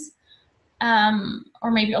opportunities, or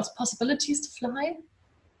maybe also possibilities to fly.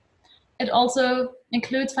 It also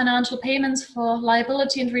includes financial payments for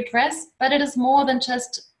liability and redress, but it is more than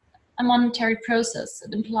just a monetary process.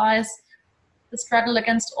 It implies the struggle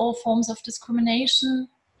against all forms of discrimination,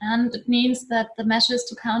 and it means that the measures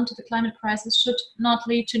to counter the climate crisis should not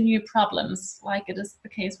lead to new problems, like it is the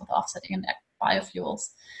case with offsetting and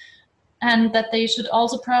biofuels. And that they should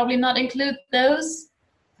also probably not include those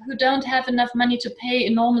who don't have enough money to pay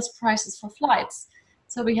enormous prices for flights.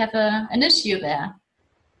 So we have an issue there.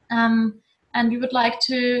 And we would like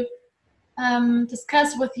to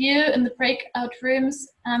discuss with you in the breakout rooms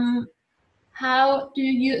how do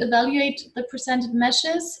you evaluate the presented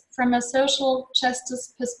measures from a social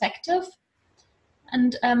justice perspective,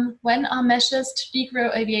 and when are measures to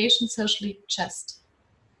degrow aviation socially just?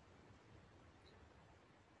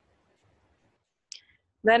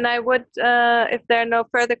 Then I would, if there are no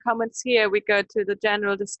further comments here, we go to the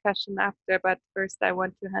general discussion after, but first I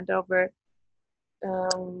want to hand over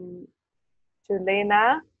to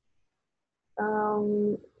Lena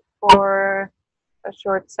for a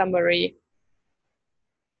short summary.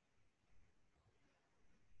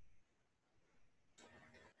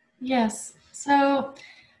 Yes, so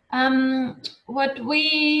what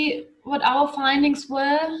our findings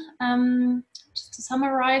were, just to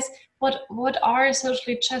summarize, what are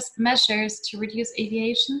socially just measures to reduce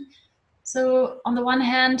aviation? So on the one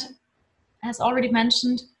hand, as already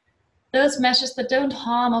mentioned, those measures that don't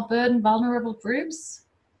harm or burden vulnerable groups,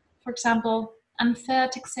 for example, unfair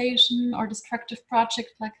taxation or destructive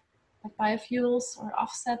projects like biofuels or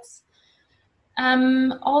offsets.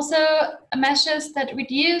 Also measures that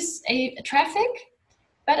reduce traffic,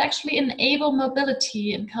 but actually enable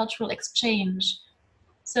mobility and cultural exchange.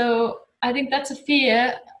 So I think that's a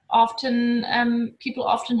fear often people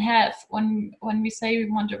often have when we say we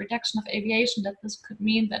want a reduction of aviation, that this could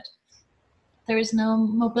mean that there is no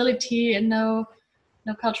mobility and no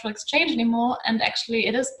cultural exchange anymore. And actually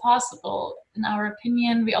it is possible, in our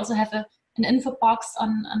opinion. We also have an info box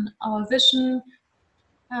on our vision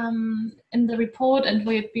in the report, and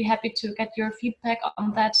we'd be happy to get your feedback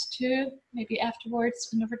on that too, maybe afterwards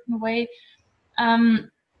in a written way.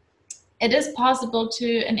 It is possible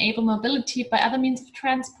to enable mobility by other means of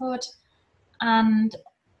transport, and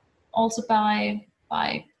also by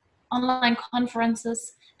online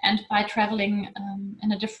conferences and by traveling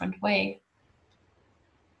in a different way.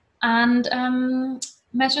 And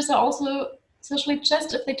measures are also socially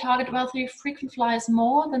just if they target wealthy frequent flyers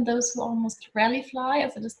more than those who almost rarely fly,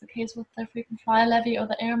 as it is the case with the frequent flyer levy or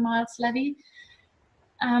the air miles levy.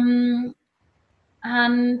 And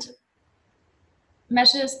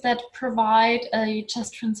measures that provide a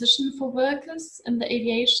just transition for workers in the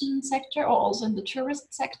aviation sector or also in the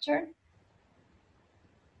tourist sector.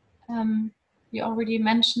 You already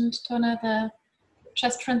mentioned, Tone, the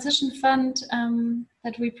Just Transition Fund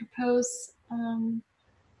that we propose.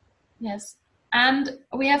 Yes, and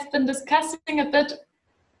we have been discussing a bit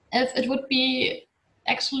if it would be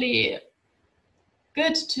actually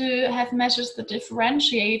good to have measures that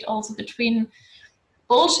differentiate also between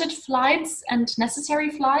bullshit flights and necessary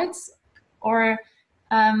flights, or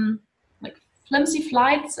like flimsy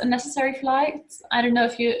flights and necessary flights. I don't know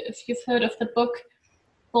if you've heard of the book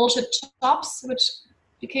Bullshit Chops, which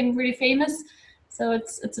became really famous. So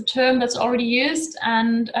it's a term that's already used,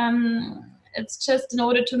 and it's just in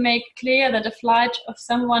order to make clear that a flight of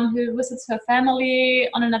someone who visits her family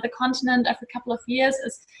on another continent every couple of years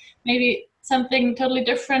is maybe something totally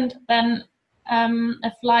different than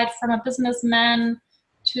a flight from a businessman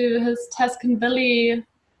to his Tuscan villa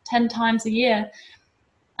 10 times a year.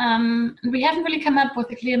 We haven't really come up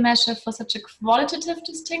with a clear measure for such a qualitative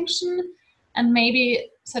distinction, and maybe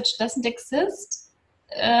such doesn't exist,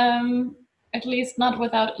 at least not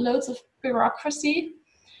without loads of bureaucracy.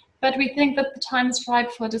 but we think that the time is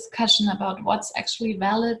ripe for discussion about what's actually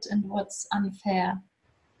valid and what's unfair.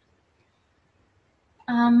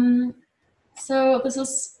 So this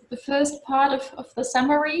is the first part of the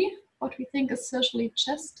summary, what we think is socially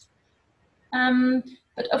just.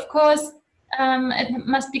 But of course, it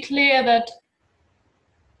must be clear that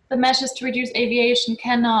the measures to reduce aviation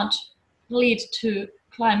cannot lead to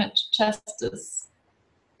climate justice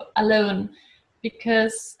alone,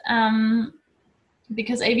 because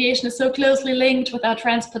aviation is so closely linked with our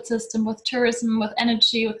transport system, with tourism, with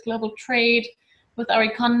energy, with global trade, with our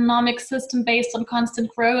economic system based on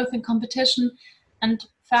constant growth and competition, and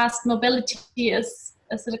fast mobility is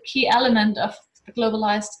a key element of the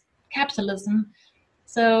globalized capitalism.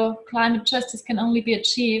 So climate justice can only be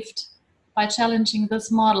achieved by challenging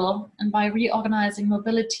this model and by reorganizing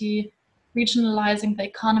mobility, regionalizing the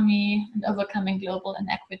economy, and overcoming global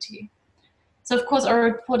inequity. So of course our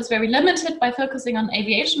report is very limited by focusing on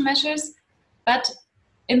aviation measures, but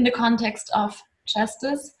in the context of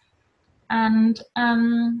justice. And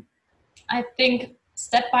I think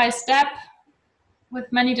step by step, with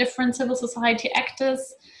many different civil society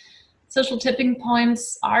actors, social tipping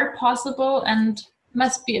points are possible and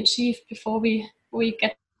must be achieved before we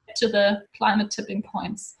get to the climate tipping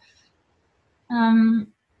points. When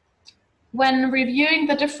reviewing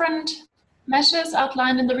the different measures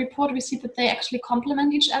outlined in the report, we see that they actually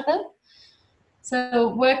complement each other.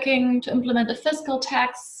 So working to implement a fiscal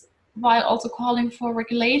tax while also calling for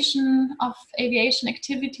regulation of aviation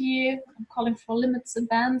activity, calling for limits and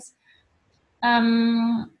bans,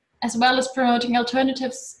 as well as promoting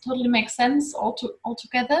alternatives, totally makes sense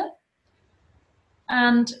altogether.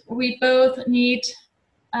 And we both need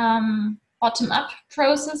bottom-up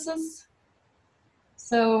processes.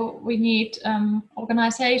 So we need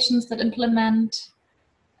organizations that implement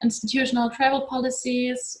institutional travel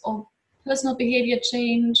policies, or personal behavior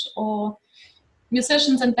change, or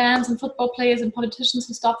musicians and bands and football players and politicians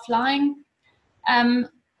who stop flying. And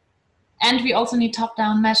we also need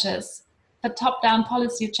top-down measures. But top-down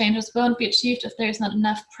policy changes won't be achieved if there is not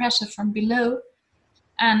enough pressure from below.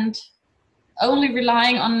 And only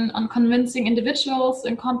relying on convincing individuals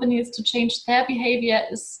and companies to change their behavior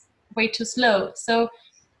is way too slow. So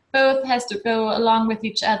both has to go along with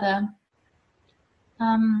each other.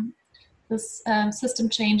 This system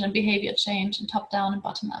change and behavior change, and top-down and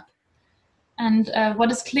bottom-up. And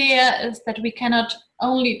what is clear is that we cannot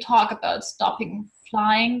only talk about stopping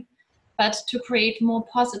flying, but to create more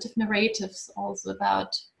positive narratives also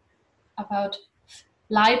about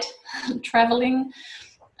light traveling,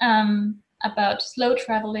 about slow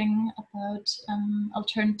traveling, about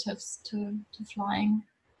alternatives to flying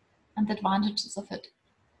and the advantages of it.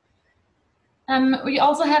 We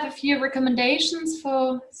also have a few recommendations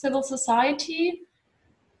for civil society,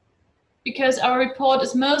 because our report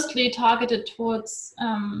is mostly targeted towards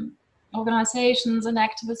organizations and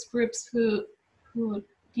activist groups who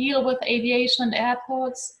deal with aviation and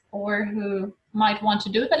airports, or who might want to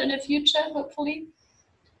do that in the future, hopefully.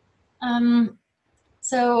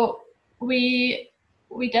 So we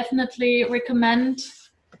definitely recommend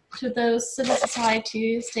to those civil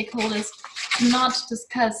society stakeholders not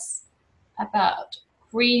discuss about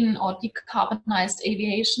green or decarbonized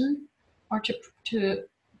aviation, or to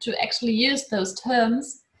actually use those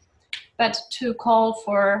terms, but to call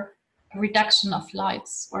for a reduction of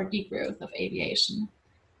flights or degrowth of aviation.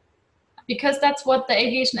 Because that's what the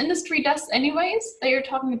aviation industry does anyways. They're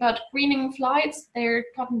talking about greening flights, they're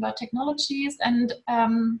talking about technologies, and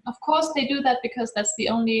of course they do that because that's the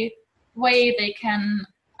only way they can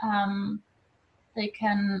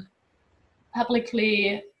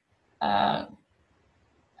publicly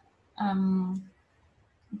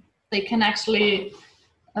they can actually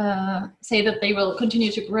say that they will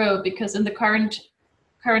continue to grow, because in the current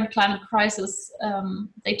climate crisis,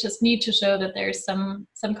 they just need to show that there's some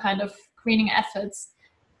kind of greening efforts,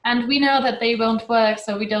 and we know that they won't work,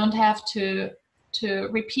 so we don't have to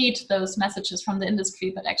repeat those messages from the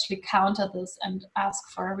industry, but actually counter this and ask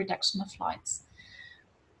for a reduction of flights.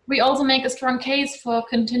 We also make a strong case for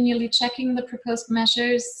continually checking the proposed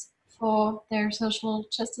measures for their social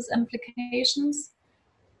justice implications.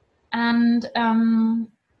 And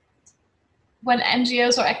when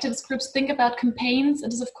NGOs or activist groups think about campaigns,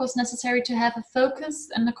 it is of course necessary to have a focus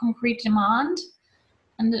and a concrete demand.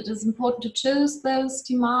 And it is important to choose those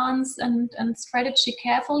demands and strategy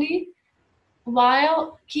carefully,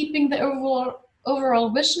 while keeping the overall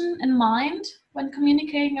vision in mind when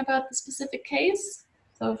communicating about the specific case.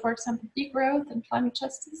 So for example, degrowth and climate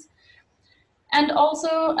justice. And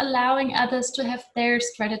also allowing others to have their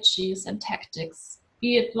strategies and tactics.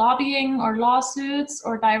 be it lobbying or lawsuits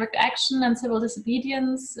or direct action and civil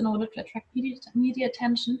disobedience in order to attract media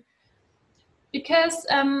attention. Because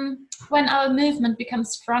when our movement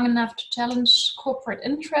becomes strong enough to challenge corporate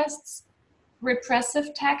interests,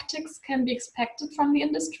 repressive tactics can be expected from the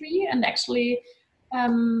industry. And actually,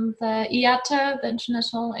 the IATA, the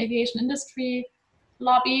International Aviation Industry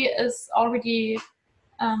Lobby, is already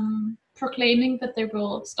proclaiming that they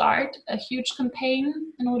will start a huge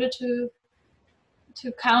campaign in order to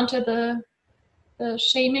counter the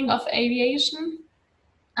shaming of aviation.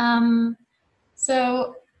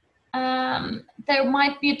 There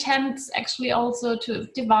might be attempts actually also to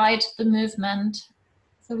divide the movement.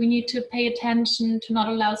 So we need to pay attention to not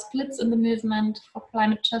allow splits in the movement for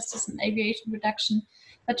climate justice and aviation reduction,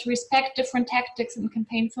 but to respect different tactics and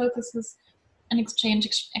campaign focuses and exchange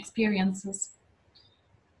experiences.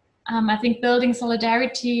 I think building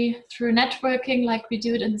solidarity through networking, like we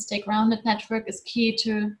do it in the Stay Grounded network, is key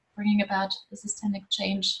to bringing about the systemic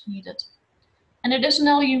change needed. And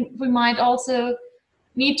additionally, we might also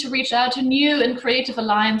need to reach out to new and creative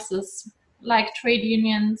alliances, like trade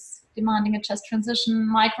unions demanding a just transition,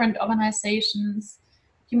 migrant organizations,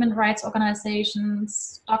 human rights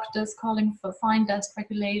organizations, doctors calling for fine dust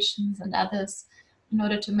regulations, and others, in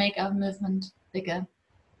order to make our movement bigger.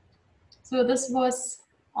 So this was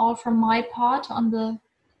all from my part on the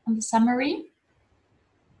summary.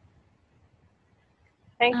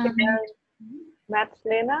 Thank you very much,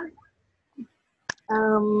 Lena.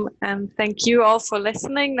 And thank you all for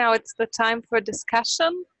listening. Now it's the time for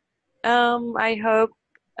discussion. I hope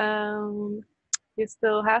you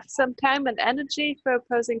still have some time and energy for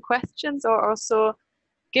posing questions, or also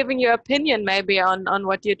giving your opinion maybe on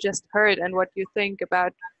what you just heard and what you think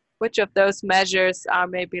about which of those measures are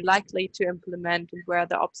maybe likely to implement, and where are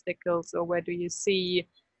the obstacles, or where do you see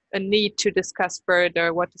a need to discuss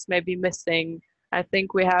further, what is maybe missing. I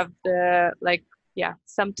think we have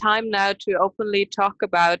some time now to openly talk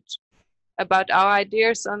about our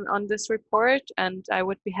ideas on this report, and I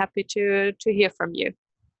would be happy to hear from you.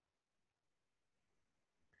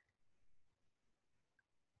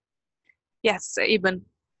 Yes, Iben,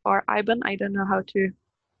 or Iben, I don't know how to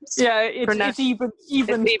pronounce. It's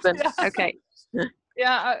Iben. It's Iben. Okay.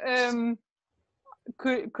 Yeah,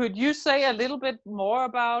 could you say a little bit more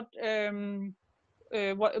about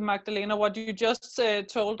what, Magdalena, what you just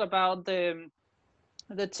told about the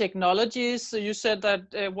technologies? So you said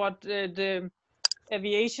that what the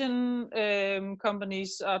aviation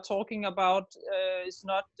companies are talking about is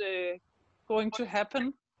not going to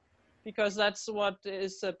happen, because that's what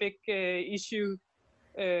is a big issue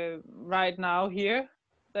right now here,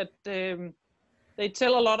 that they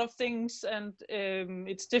tell a lot of things, and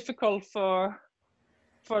it's difficult for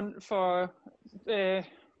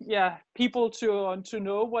people to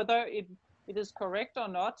know whether it is correct or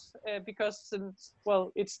not, because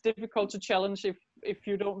it's difficult to challenge if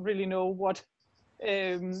you don't really know what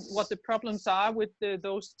the problems are with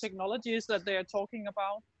those technologies that they are talking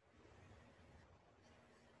about.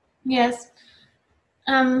 Yes.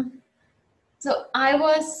 So I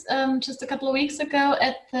was just a couple of weeks ago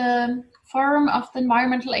at the forum of the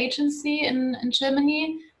Environmental Agency in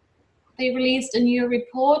Germany. They released a new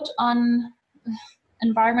report on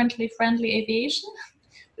environmentally friendly aviation,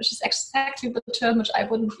 which is exactly the term which I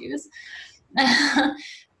wouldn't use.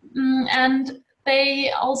 And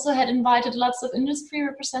they also had invited lots of industry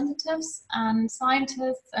representatives and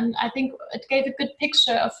scientists, and I think it gave a good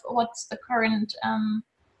picture of what's the current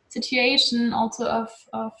situation, also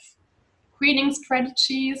of greening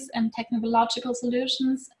strategies and technological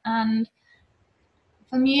solutions. And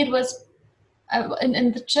for me, it was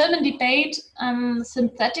in the German debate,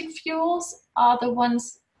 synthetic fuels are the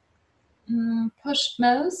ones pushed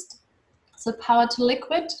most. So power to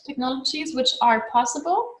liquid technologies, which are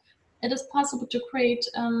possible. It is possible to create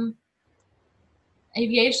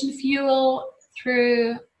aviation fuel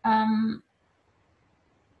through an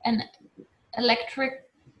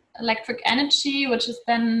electric energy, which is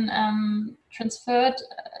then transferred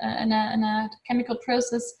in a chemical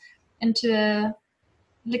process into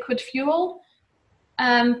liquid fuel.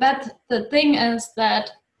 But the thing is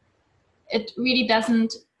that it really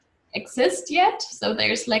doesn't exist yet. So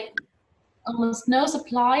there's like almost no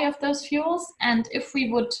supply of those fuels. And if we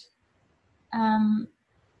would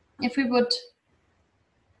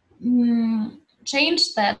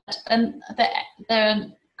change that, then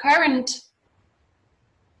the current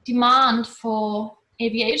demand for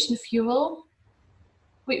aviation fuel,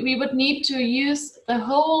 we would need to use the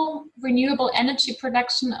whole renewable energy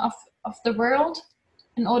production of the world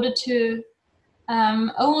in order to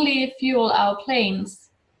only fuel our planes,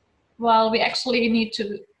 while we actually need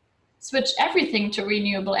to switch everything to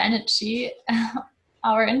renewable energy,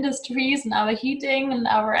 our industries and our heating and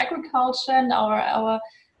our agriculture and our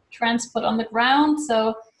transport on the ground.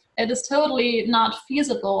 So it is totally not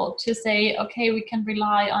feasible to say, okay, we can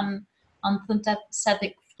rely on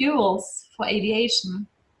synthetic fuels for aviation.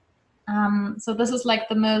 So this is like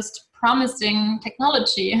the most promising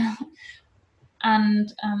technology.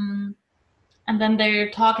 And then they're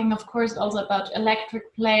talking, of course, also about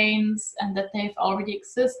electric planes and that they've already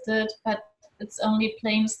existed, but it's only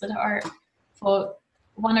planes that are for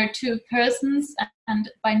 1 or 2 persons, and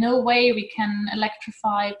by no way we can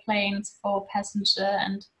electrify planes for passenger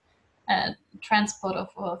and transport of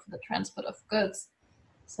the transport of goods.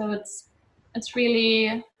 So it's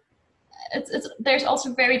really there's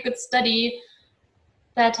also a very good study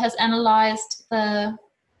that has analyzed the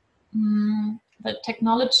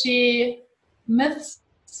technology myths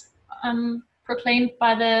proclaimed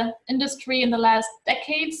by the industry in the last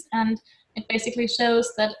decades, and it basically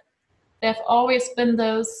shows that there have always been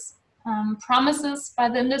those promises by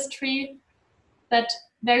the industry that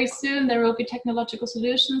very soon there will be technological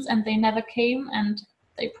solutions, and they never came, and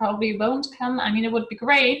they probably won't come. I mean, it would be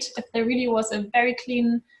great if there really was a very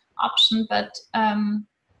clean option, but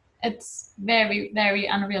it's very, very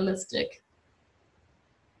unrealistic.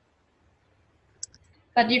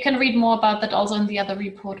 But you can read more about that also in the other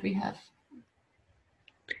report we have.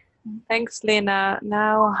 Thanks, Lena.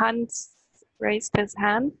 Now Hans raised his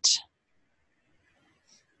hand.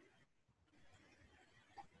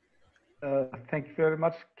 Thank you very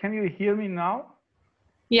much. Can you hear me now?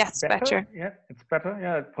 Yes, better. Yeah, it's better.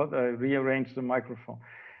 Yeah, I rearranged the microphone.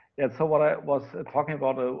 Yeah, so what I was talking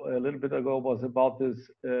about a little bit ago was about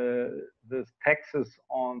this taxes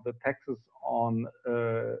on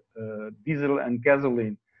diesel and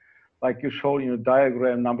gasoline, like you showed in your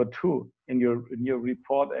diagram number 2 in your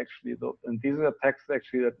report. Actually, and these are taxes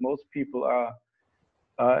actually that most people are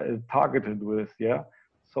targeted with. Yeah.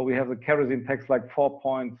 So we have the kerosene tax like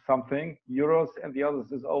 4-point-something euros, and the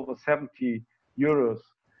others is over 70 euros.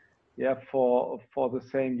 Yeah, for the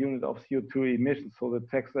same unit of CO2 emissions. So the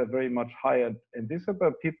taxes are very much higher, and this is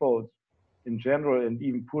about people in general, and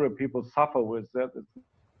even poorer people suffer with that. It's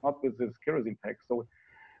not with this kerosene tax. So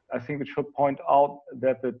I think we should point out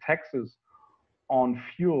that the taxes on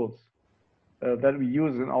fuels that we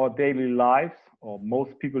use in our daily lives, or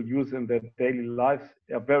most people use in their daily lives,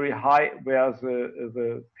 are very high, whereas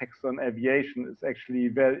the tax on aviation is actually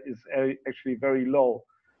very low.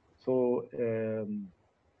 So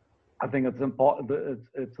I think it's important.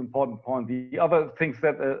 It's important point. The other things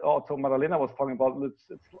that also Madalena was talking about, it's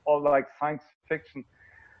all like science fiction,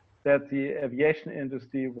 that the aviation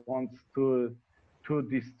industry wants to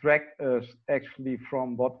distract us actually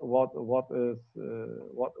from what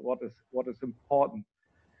is important.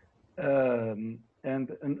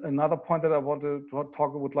 And another point that I would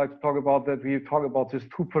like to talk about, that we talk about this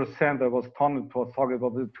 2% that was talking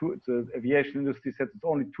about the aviation industry said it's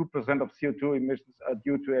only 2% of CO2 emissions are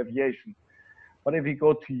due to aviation. But if we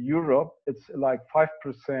go to Europe, it's like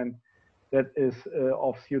 5% that is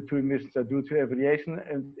of CO2 emissions are due to aviation.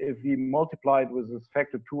 And if we multiply it with this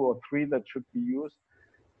factor 2 or 3 that should be used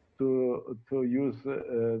to use,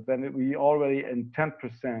 then we already in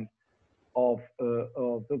 10%.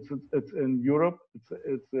 It's in Europe.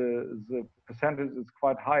 The percentage is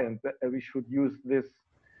quite high, and we should use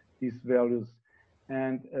these values.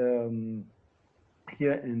 And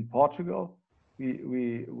here in Portugal,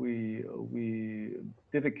 we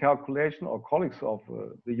did a calculation. Our colleagues of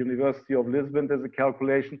the University of Lisbon did a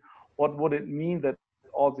calculation. What would it mean that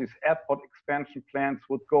all these airport expansion plans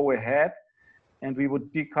would go ahead, and we would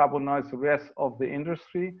decarbonize the rest of the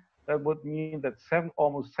industry? That would mean that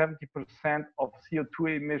almost 70% of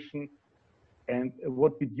CO2 emission and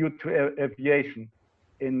would be due to aviation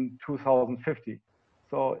in 2050.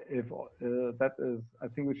 So if that is, I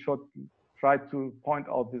think we should try to point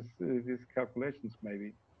out these calculations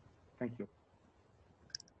maybe. Thank you.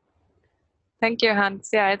 Thank you, Hans.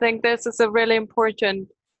 Yeah, I think this is a really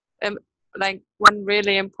important, like one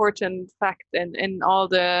really important fact in all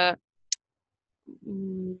the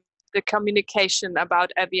communication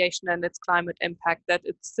about aviation and its climate impact, that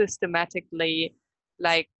it's systematically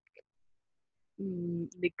like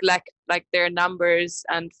their numbers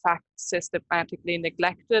and facts systematically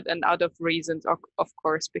neglected, and out of reasons, of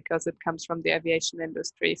course, because it comes from the aviation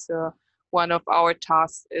industry. So one of our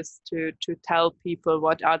tasks is to tell people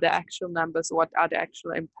what are the actual numbers, what are the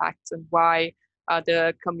actual impacts, and why are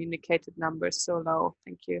the communicated numbers so low.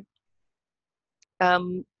 Thank you.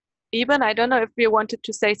 Eben, I don't know if you wanted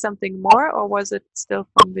to say something more, or was it still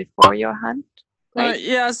from before your hand?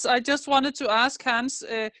 Yes, I just wanted to ask Hans,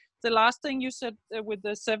 the last thing you said with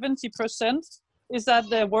the 70%, is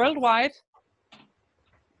that worldwide,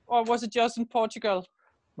 or was it just in Portugal?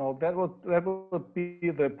 No, that would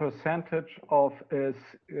be the percentage of that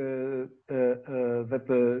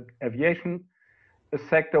the aviation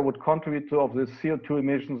sector would contribute to of the CO2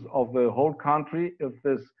 emissions of the whole country if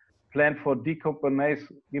this plan for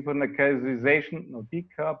decarbonization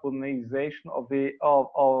of the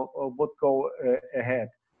would go ahead.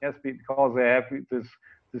 Yes, because they have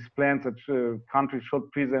this plan that countries should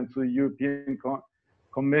present to the European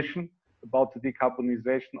Commission about the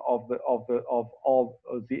decarbonization of all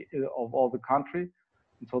the country.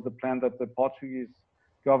 And so the plan that the Portuguese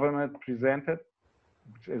government presented,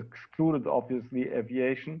 which excluded obviously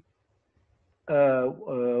aviation, had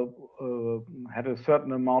a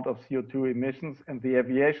certain amount of CO2 emissions, and the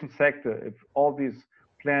aviation sector, if all these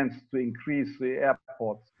plans to increase the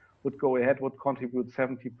airports would go ahead, would contribute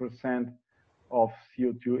 70% of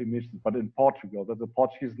CO2 emissions. But in Portugal, that's a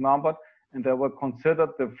Portuguese number, and they were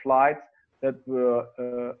considered the flights that were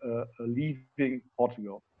leaving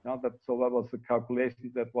Portugal. So that was the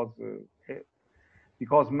calculation that was,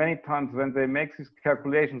 because many times when they make these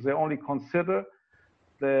calculations, they only consider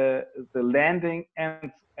the landing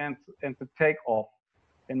and the takeoff,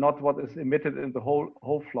 and not what is emitted in the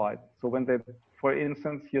whole flight. So when they, for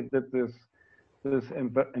instance, here did this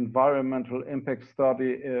environmental impact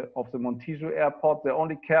study of the Montijo airport, they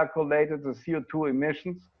only calculated the CO2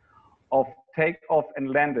 emissions of takeoff and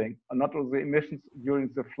landing, and not the emissions during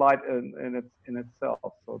the flight in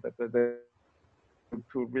itself. So that they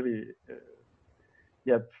to really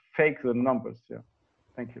fake the numbers. Yeah,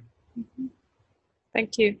 thank you.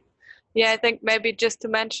 Thank you. Yeah, I think maybe just to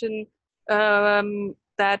mention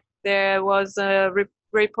that there was a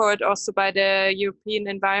report also by the European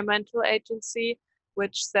Environmental Agency,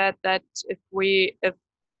 which said that if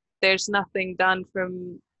there's nothing done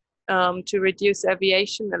from to reduce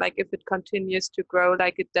aviation, like if it continues to grow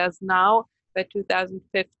like it does now, by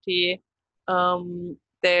 2050,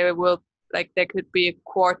 there could be a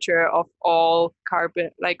quarter of all carbon,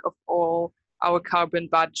 of all our carbon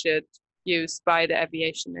budget used by the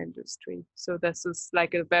aviation industry. So this is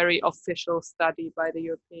like a very official study by the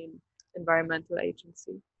European Environmental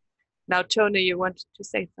Agency. Now, Tony, you wanted to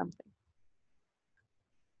say something.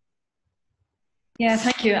 Yeah,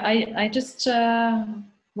 thank you. I just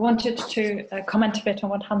wanted to comment a bit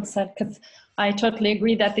on what Hans said, because I totally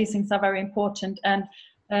agree that these things are very important. And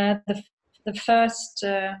the first,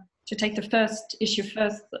 to take the first issue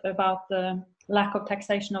first about the lack of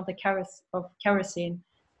taxation of kerosene.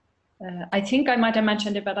 I think I might have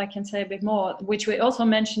mentioned it, but I can say a bit more, which we also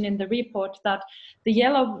mentioned in the report, that the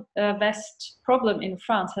yellow vest problem in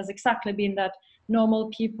France has exactly been that normal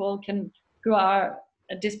people who are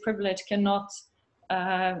disprivileged cannot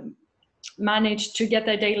manage to get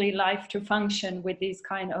their daily life to function with these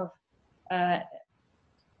kind of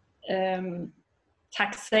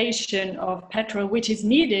taxation of petrol, which is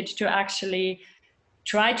needed to actually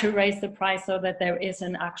try to raise the price so that there is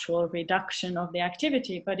an actual reduction of the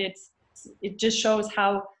activity. But it just shows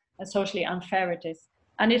how socially unfair it is.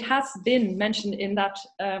 And it has been mentioned in that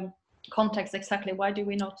context exactly, why do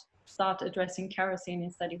we not start addressing kerosene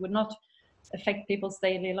instead? It would not affect people's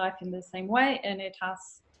daily life in the same way, and it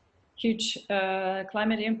has huge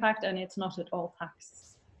climate impact, and it's not at all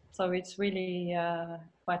taxed. So it's really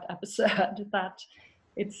quite absurd that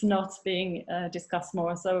it's not being discussed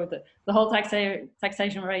more. So the whole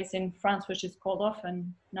taxation race in France, which is called off,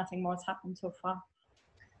 and nothing more has happened so far.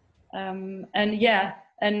 And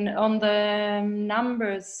on the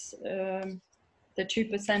numbers, the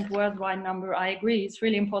 2% worldwide number, I agree. It's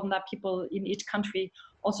really important that people in each country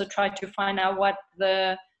also try to find out what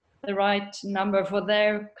the right number for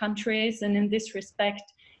their country is. And in this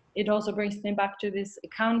respect, it also brings me back to these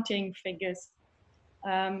accounting figures.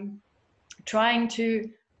 Trying to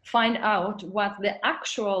find out what the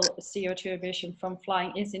actual CO2 emission from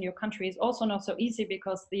flying is in your country is also not so easy,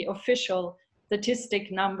 because the official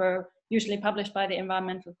statistic number, usually published by the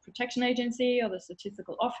Environmental Protection Agency or the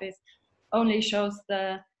Statistical Office, only shows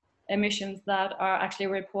the emissions that are actually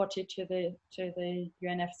reported to the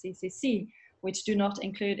UNFCCC, which do not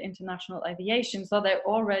include international aviation. So they're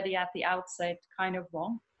already at the outset kind of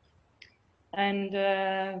wrong.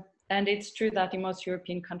 And it's true that in most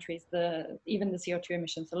European countries, even the CO2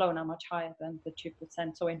 emissions alone are much higher than the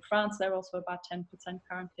 2%. So in France, they're also about 10%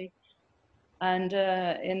 currently. And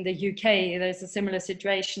in the UK, there's a similar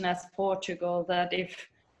situation as Portugal, that if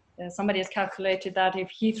somebody has calculated that if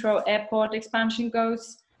Heathrow Airport expansion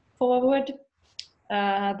goes forward,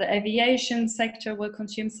 the aviation sector will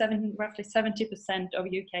consume roughly 70% of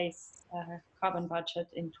UK's carbon budget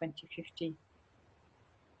in 2050.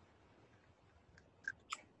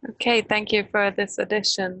 Okay, thank you for this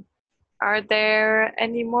addition. Are there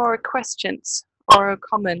any more questions or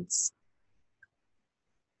comments?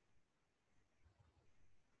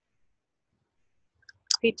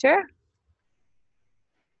 Peter?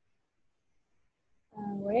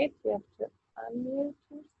 Wait, you have to unmute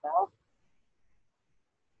yourself.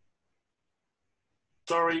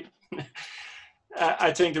 Sorry.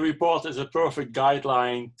 I think the report is a perfect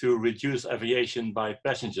guideline to reduce aviation by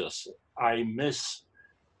passengers. I miss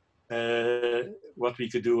what we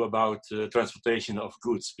could do about transportation of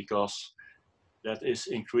goods, because that is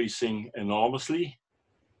increasing enormously.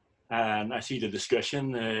 And I see the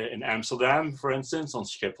discussion in Amsterdam, for instance, on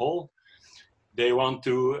Schiphol. They want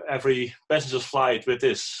to, every passenger's flight with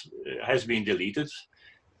this has been deleted.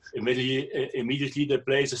 Immediately the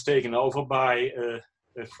place is taken over by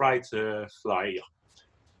a freight flyer.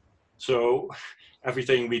 So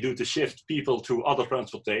everything we do to shift people to other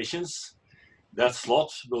transportations, that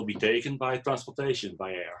slot will be taken by transportation,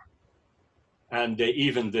 by air. And they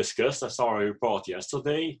even discussed, I saw a report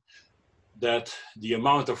yesterday, that the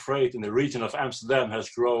amount of freight in the region of Amsterdam has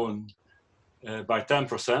grown by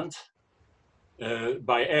 10%.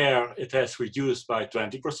 By air, it has reduced by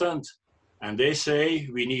 20%. And they say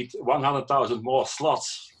we need 100,000 more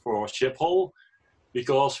slots for Schiphol,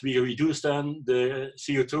 because we reduce then the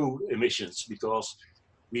CO2 emissions, because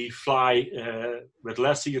we fly with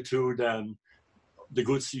less CO2 than the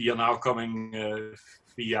goods we are now coming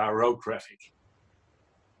via road traffic.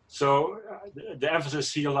 So the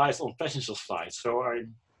emphasis here lies on passenger flights. So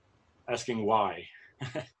I'm asking why.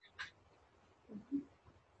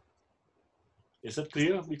 Is it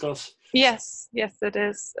clear? Because Yes, yes, it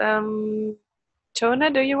is.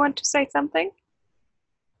 Tona, do you want to say something?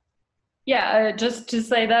 Yeah, just to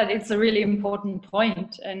say that it's a really important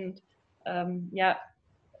point, and yeah,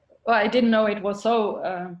 well, I didn't know it was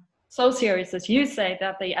so serious as you say,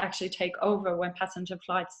 that they actually take over when passenger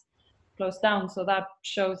flights close down. So that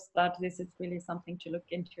shows that this is really something to look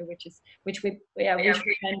into, which we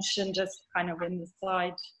mentioned just kind of in the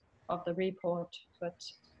slide of the report. But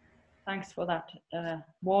thanks for that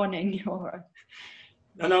warning. Or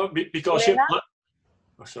no, because Lena?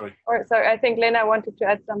 Oh, sorry. Or sorry, I think Lena wanted to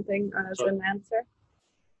add something as an answer.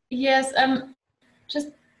 Yes, just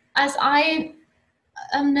as I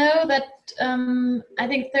know that I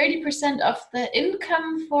think 30% of the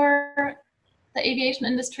income for the aviation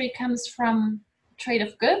industry comes from trade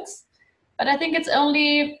of goods, but I think it's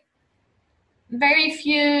only very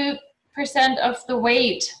few percent of the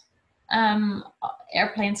weight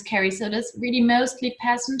airplanes carry. So it is really mostly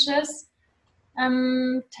passengers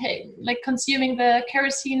like consuming the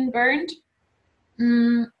kerosene burned.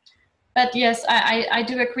 But yes, I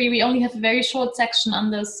do agree. We only have a very short section on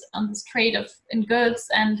this trade in goods,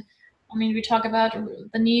 and I mean we talk about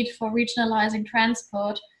the need for regionalizing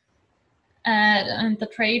transport and the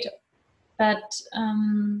trade, but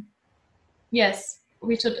yes,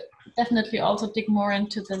 we should definitely also dig more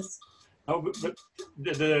into this. No,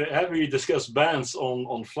 but we discussed bans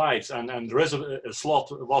on flights, and there is a slot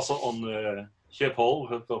was on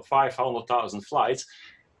Schiphol for 500,000 flights.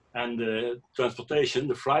 And the transportation,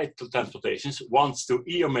 the freight transportations, wants to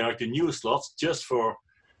earmark the new slots just for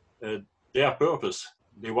their purpose.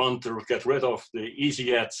 They want to get rid of the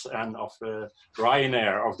EasyJets and of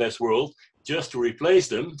Ryanair of this world, just to replace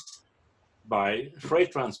them by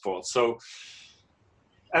freight transport. So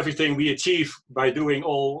everything we achieve by doing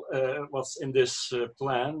all what's in this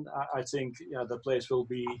plan, I think the place will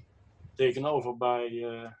be taken over by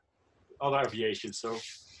other aviation. So.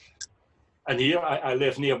 And here I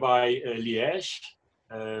live nearby Liège.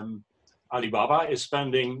 Alibaba is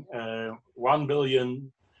spending €1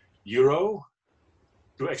 billion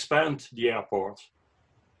to expand the airport.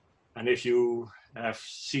 And if you have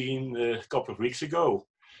seen a couple of weeks ago,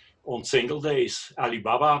 on single days,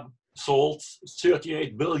 Alibaba sold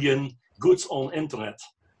 38 billion goods on internet.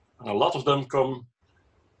 And a lot of them come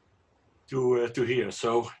to here.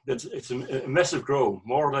 So it's a massive growth,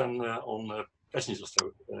 more than on passengers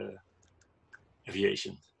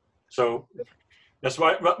aviation. So that's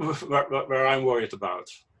where I'm worried about.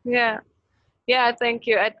 Yeah, thank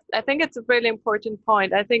you. I think it's a really important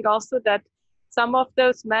point. I think also that some of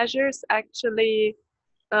those measures actually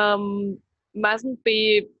mustn't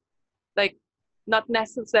be like not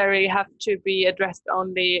necessarily have to be addressed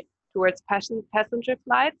only towards passenger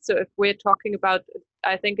flights. So if we're talking about,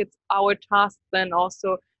 I think it's our task then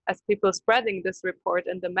also as people spreading this report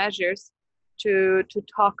and the measures to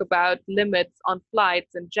talk about limits on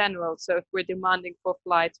flights in general. So if we're demanding for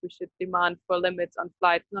flights, we should demand for limits on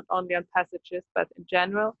flights, not only on passengers, but in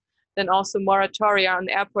general. Then also moratoria on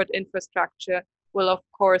airport infrastructure will of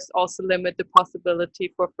course also limit the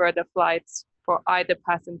possibility for further flights for either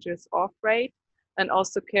passengers or freight. And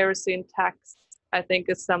also kerosene tax, I think,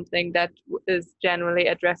 is something that is generally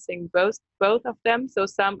addressing both of them. So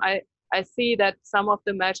I see that some of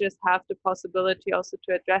the measures have the possibility also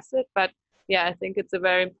to address it, but yeah, I think it's a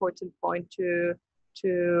very important point to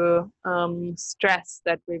stress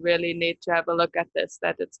that we really need to have a look at this,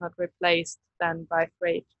 that it's not replaced then by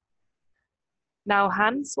freight. Now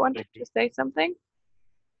Hans wanted to say something.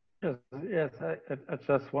 Yes, I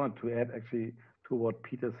just wanted to add actually to what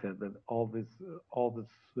Peter said, that all this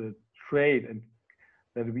trade and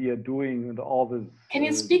that we are doing and all this. Can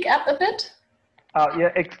you speak up a bit?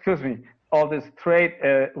 Yeah, excuse me. All this trade,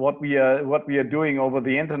 what we are doing over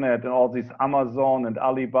the internet, and all this Amazon and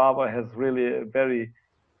Alibaba has really a very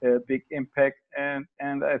big impact. And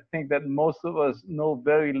I think that most of us know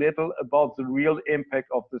very little about the real impact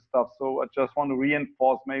of this stuff. So I just want to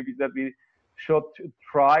reinforce maybe that we should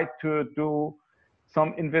try to do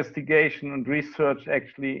some investigation and research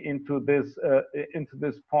actually into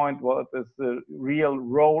this point, what is the real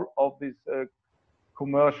role of this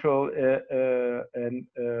commercial and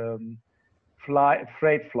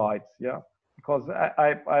freight flights, yeah. Because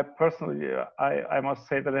I personally, I must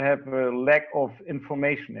say that I have a lack of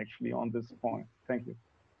information actually on this point. Thank you.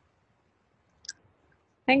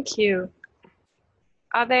 Thank you.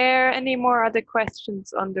 Are there any more other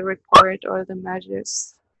questions on the report or the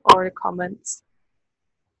measures or comments?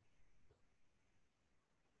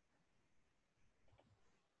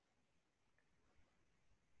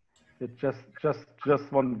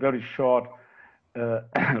 Just one very short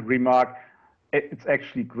remark. It's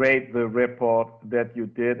actually great, the report that you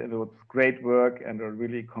did, and it was great work, and I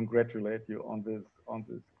really congratulate you on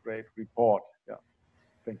this great report. Yeah,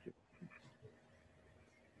 thank you.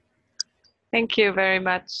 Thank you very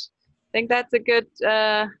much. I think that's a good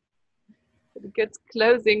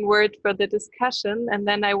closing word for the discussion, and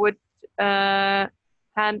then I would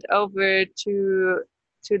hand over to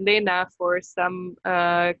Lena for some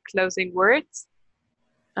closing words.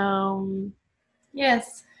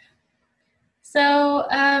 Yes. So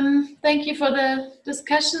thank you for the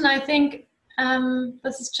discussion. I think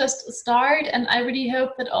this is just a start, and I really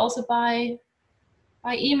hope that also by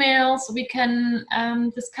emails we can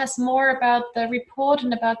discuss more about the report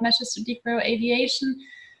and about measures to degrow aviation.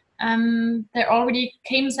 There already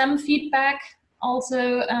came some feedback.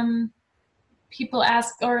 Also, people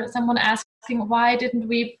ask, or someone asking, why didn't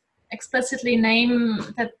we explicitly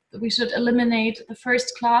name that we should eliminate the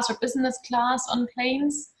first class or business class on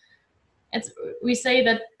planes? We say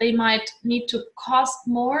that they might need to cost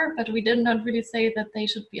more, but we did not really say that they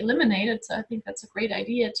should be eliminated. So I think that's a great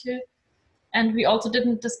idea too. And we also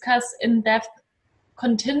didn't discuss in depth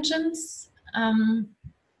contingents on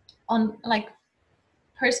like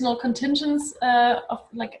personal contingents of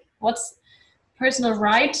like what's personal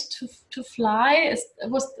right to fly.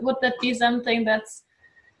 Would that be something that's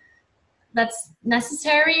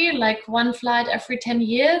necessary, like one flight every 10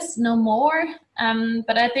 years, no more?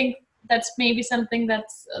 But I think that's maybe something that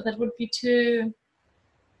would be too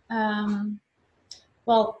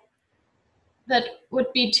well, that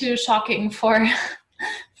would be too shocking for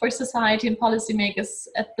for society and policymakers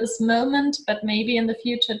at this moment. But maybe in the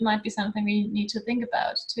future it might be something we need to think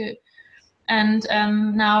about too. And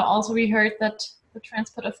now also we heard that the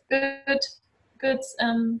transport of goods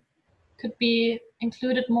could be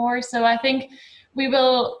included more. So I think we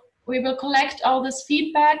will collect all this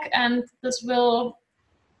feedback, and this will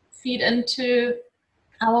feed into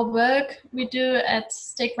our work we do at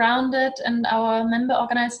Stay Grounded and our member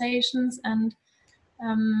organizations. And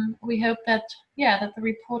we hope that that the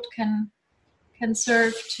report can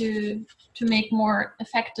serve to make more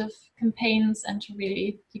effective campaigns and to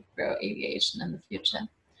really degrow aviation in the future.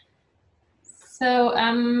 So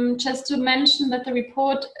just to mention that the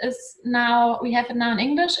report is now, we have it now in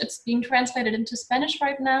English. It's being translated into Spanish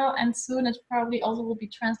right now, and soon it probably also will be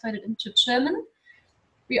translated into German.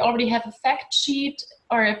 We already have a fact sheet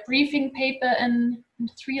or a briefing paper in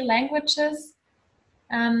 3 languages.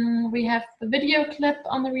 We have the video clip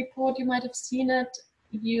on the report. You might have seen it.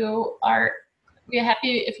 We are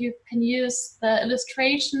happy if you can use the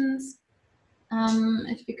illustrations,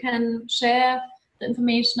 if you can share the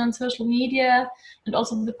information on social media, and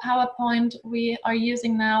also the PowerPoint we are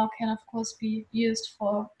using now can of course be used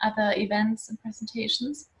for other events and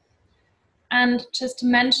presentations. And just to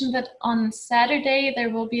mention that on Saturday there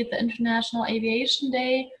will be the International Aviation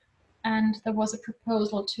Day, and there was a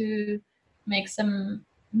proposal to make some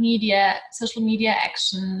social media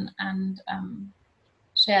action and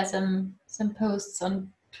share some posts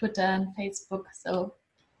on Twitter and Facebook. So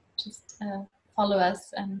just follow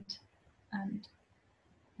us and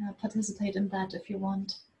participate in that if you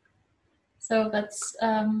want. So that's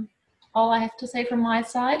all I have to say from my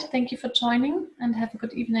side. Thank you for joining, and have a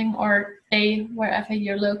good evening or day wherever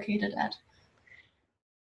you're located at.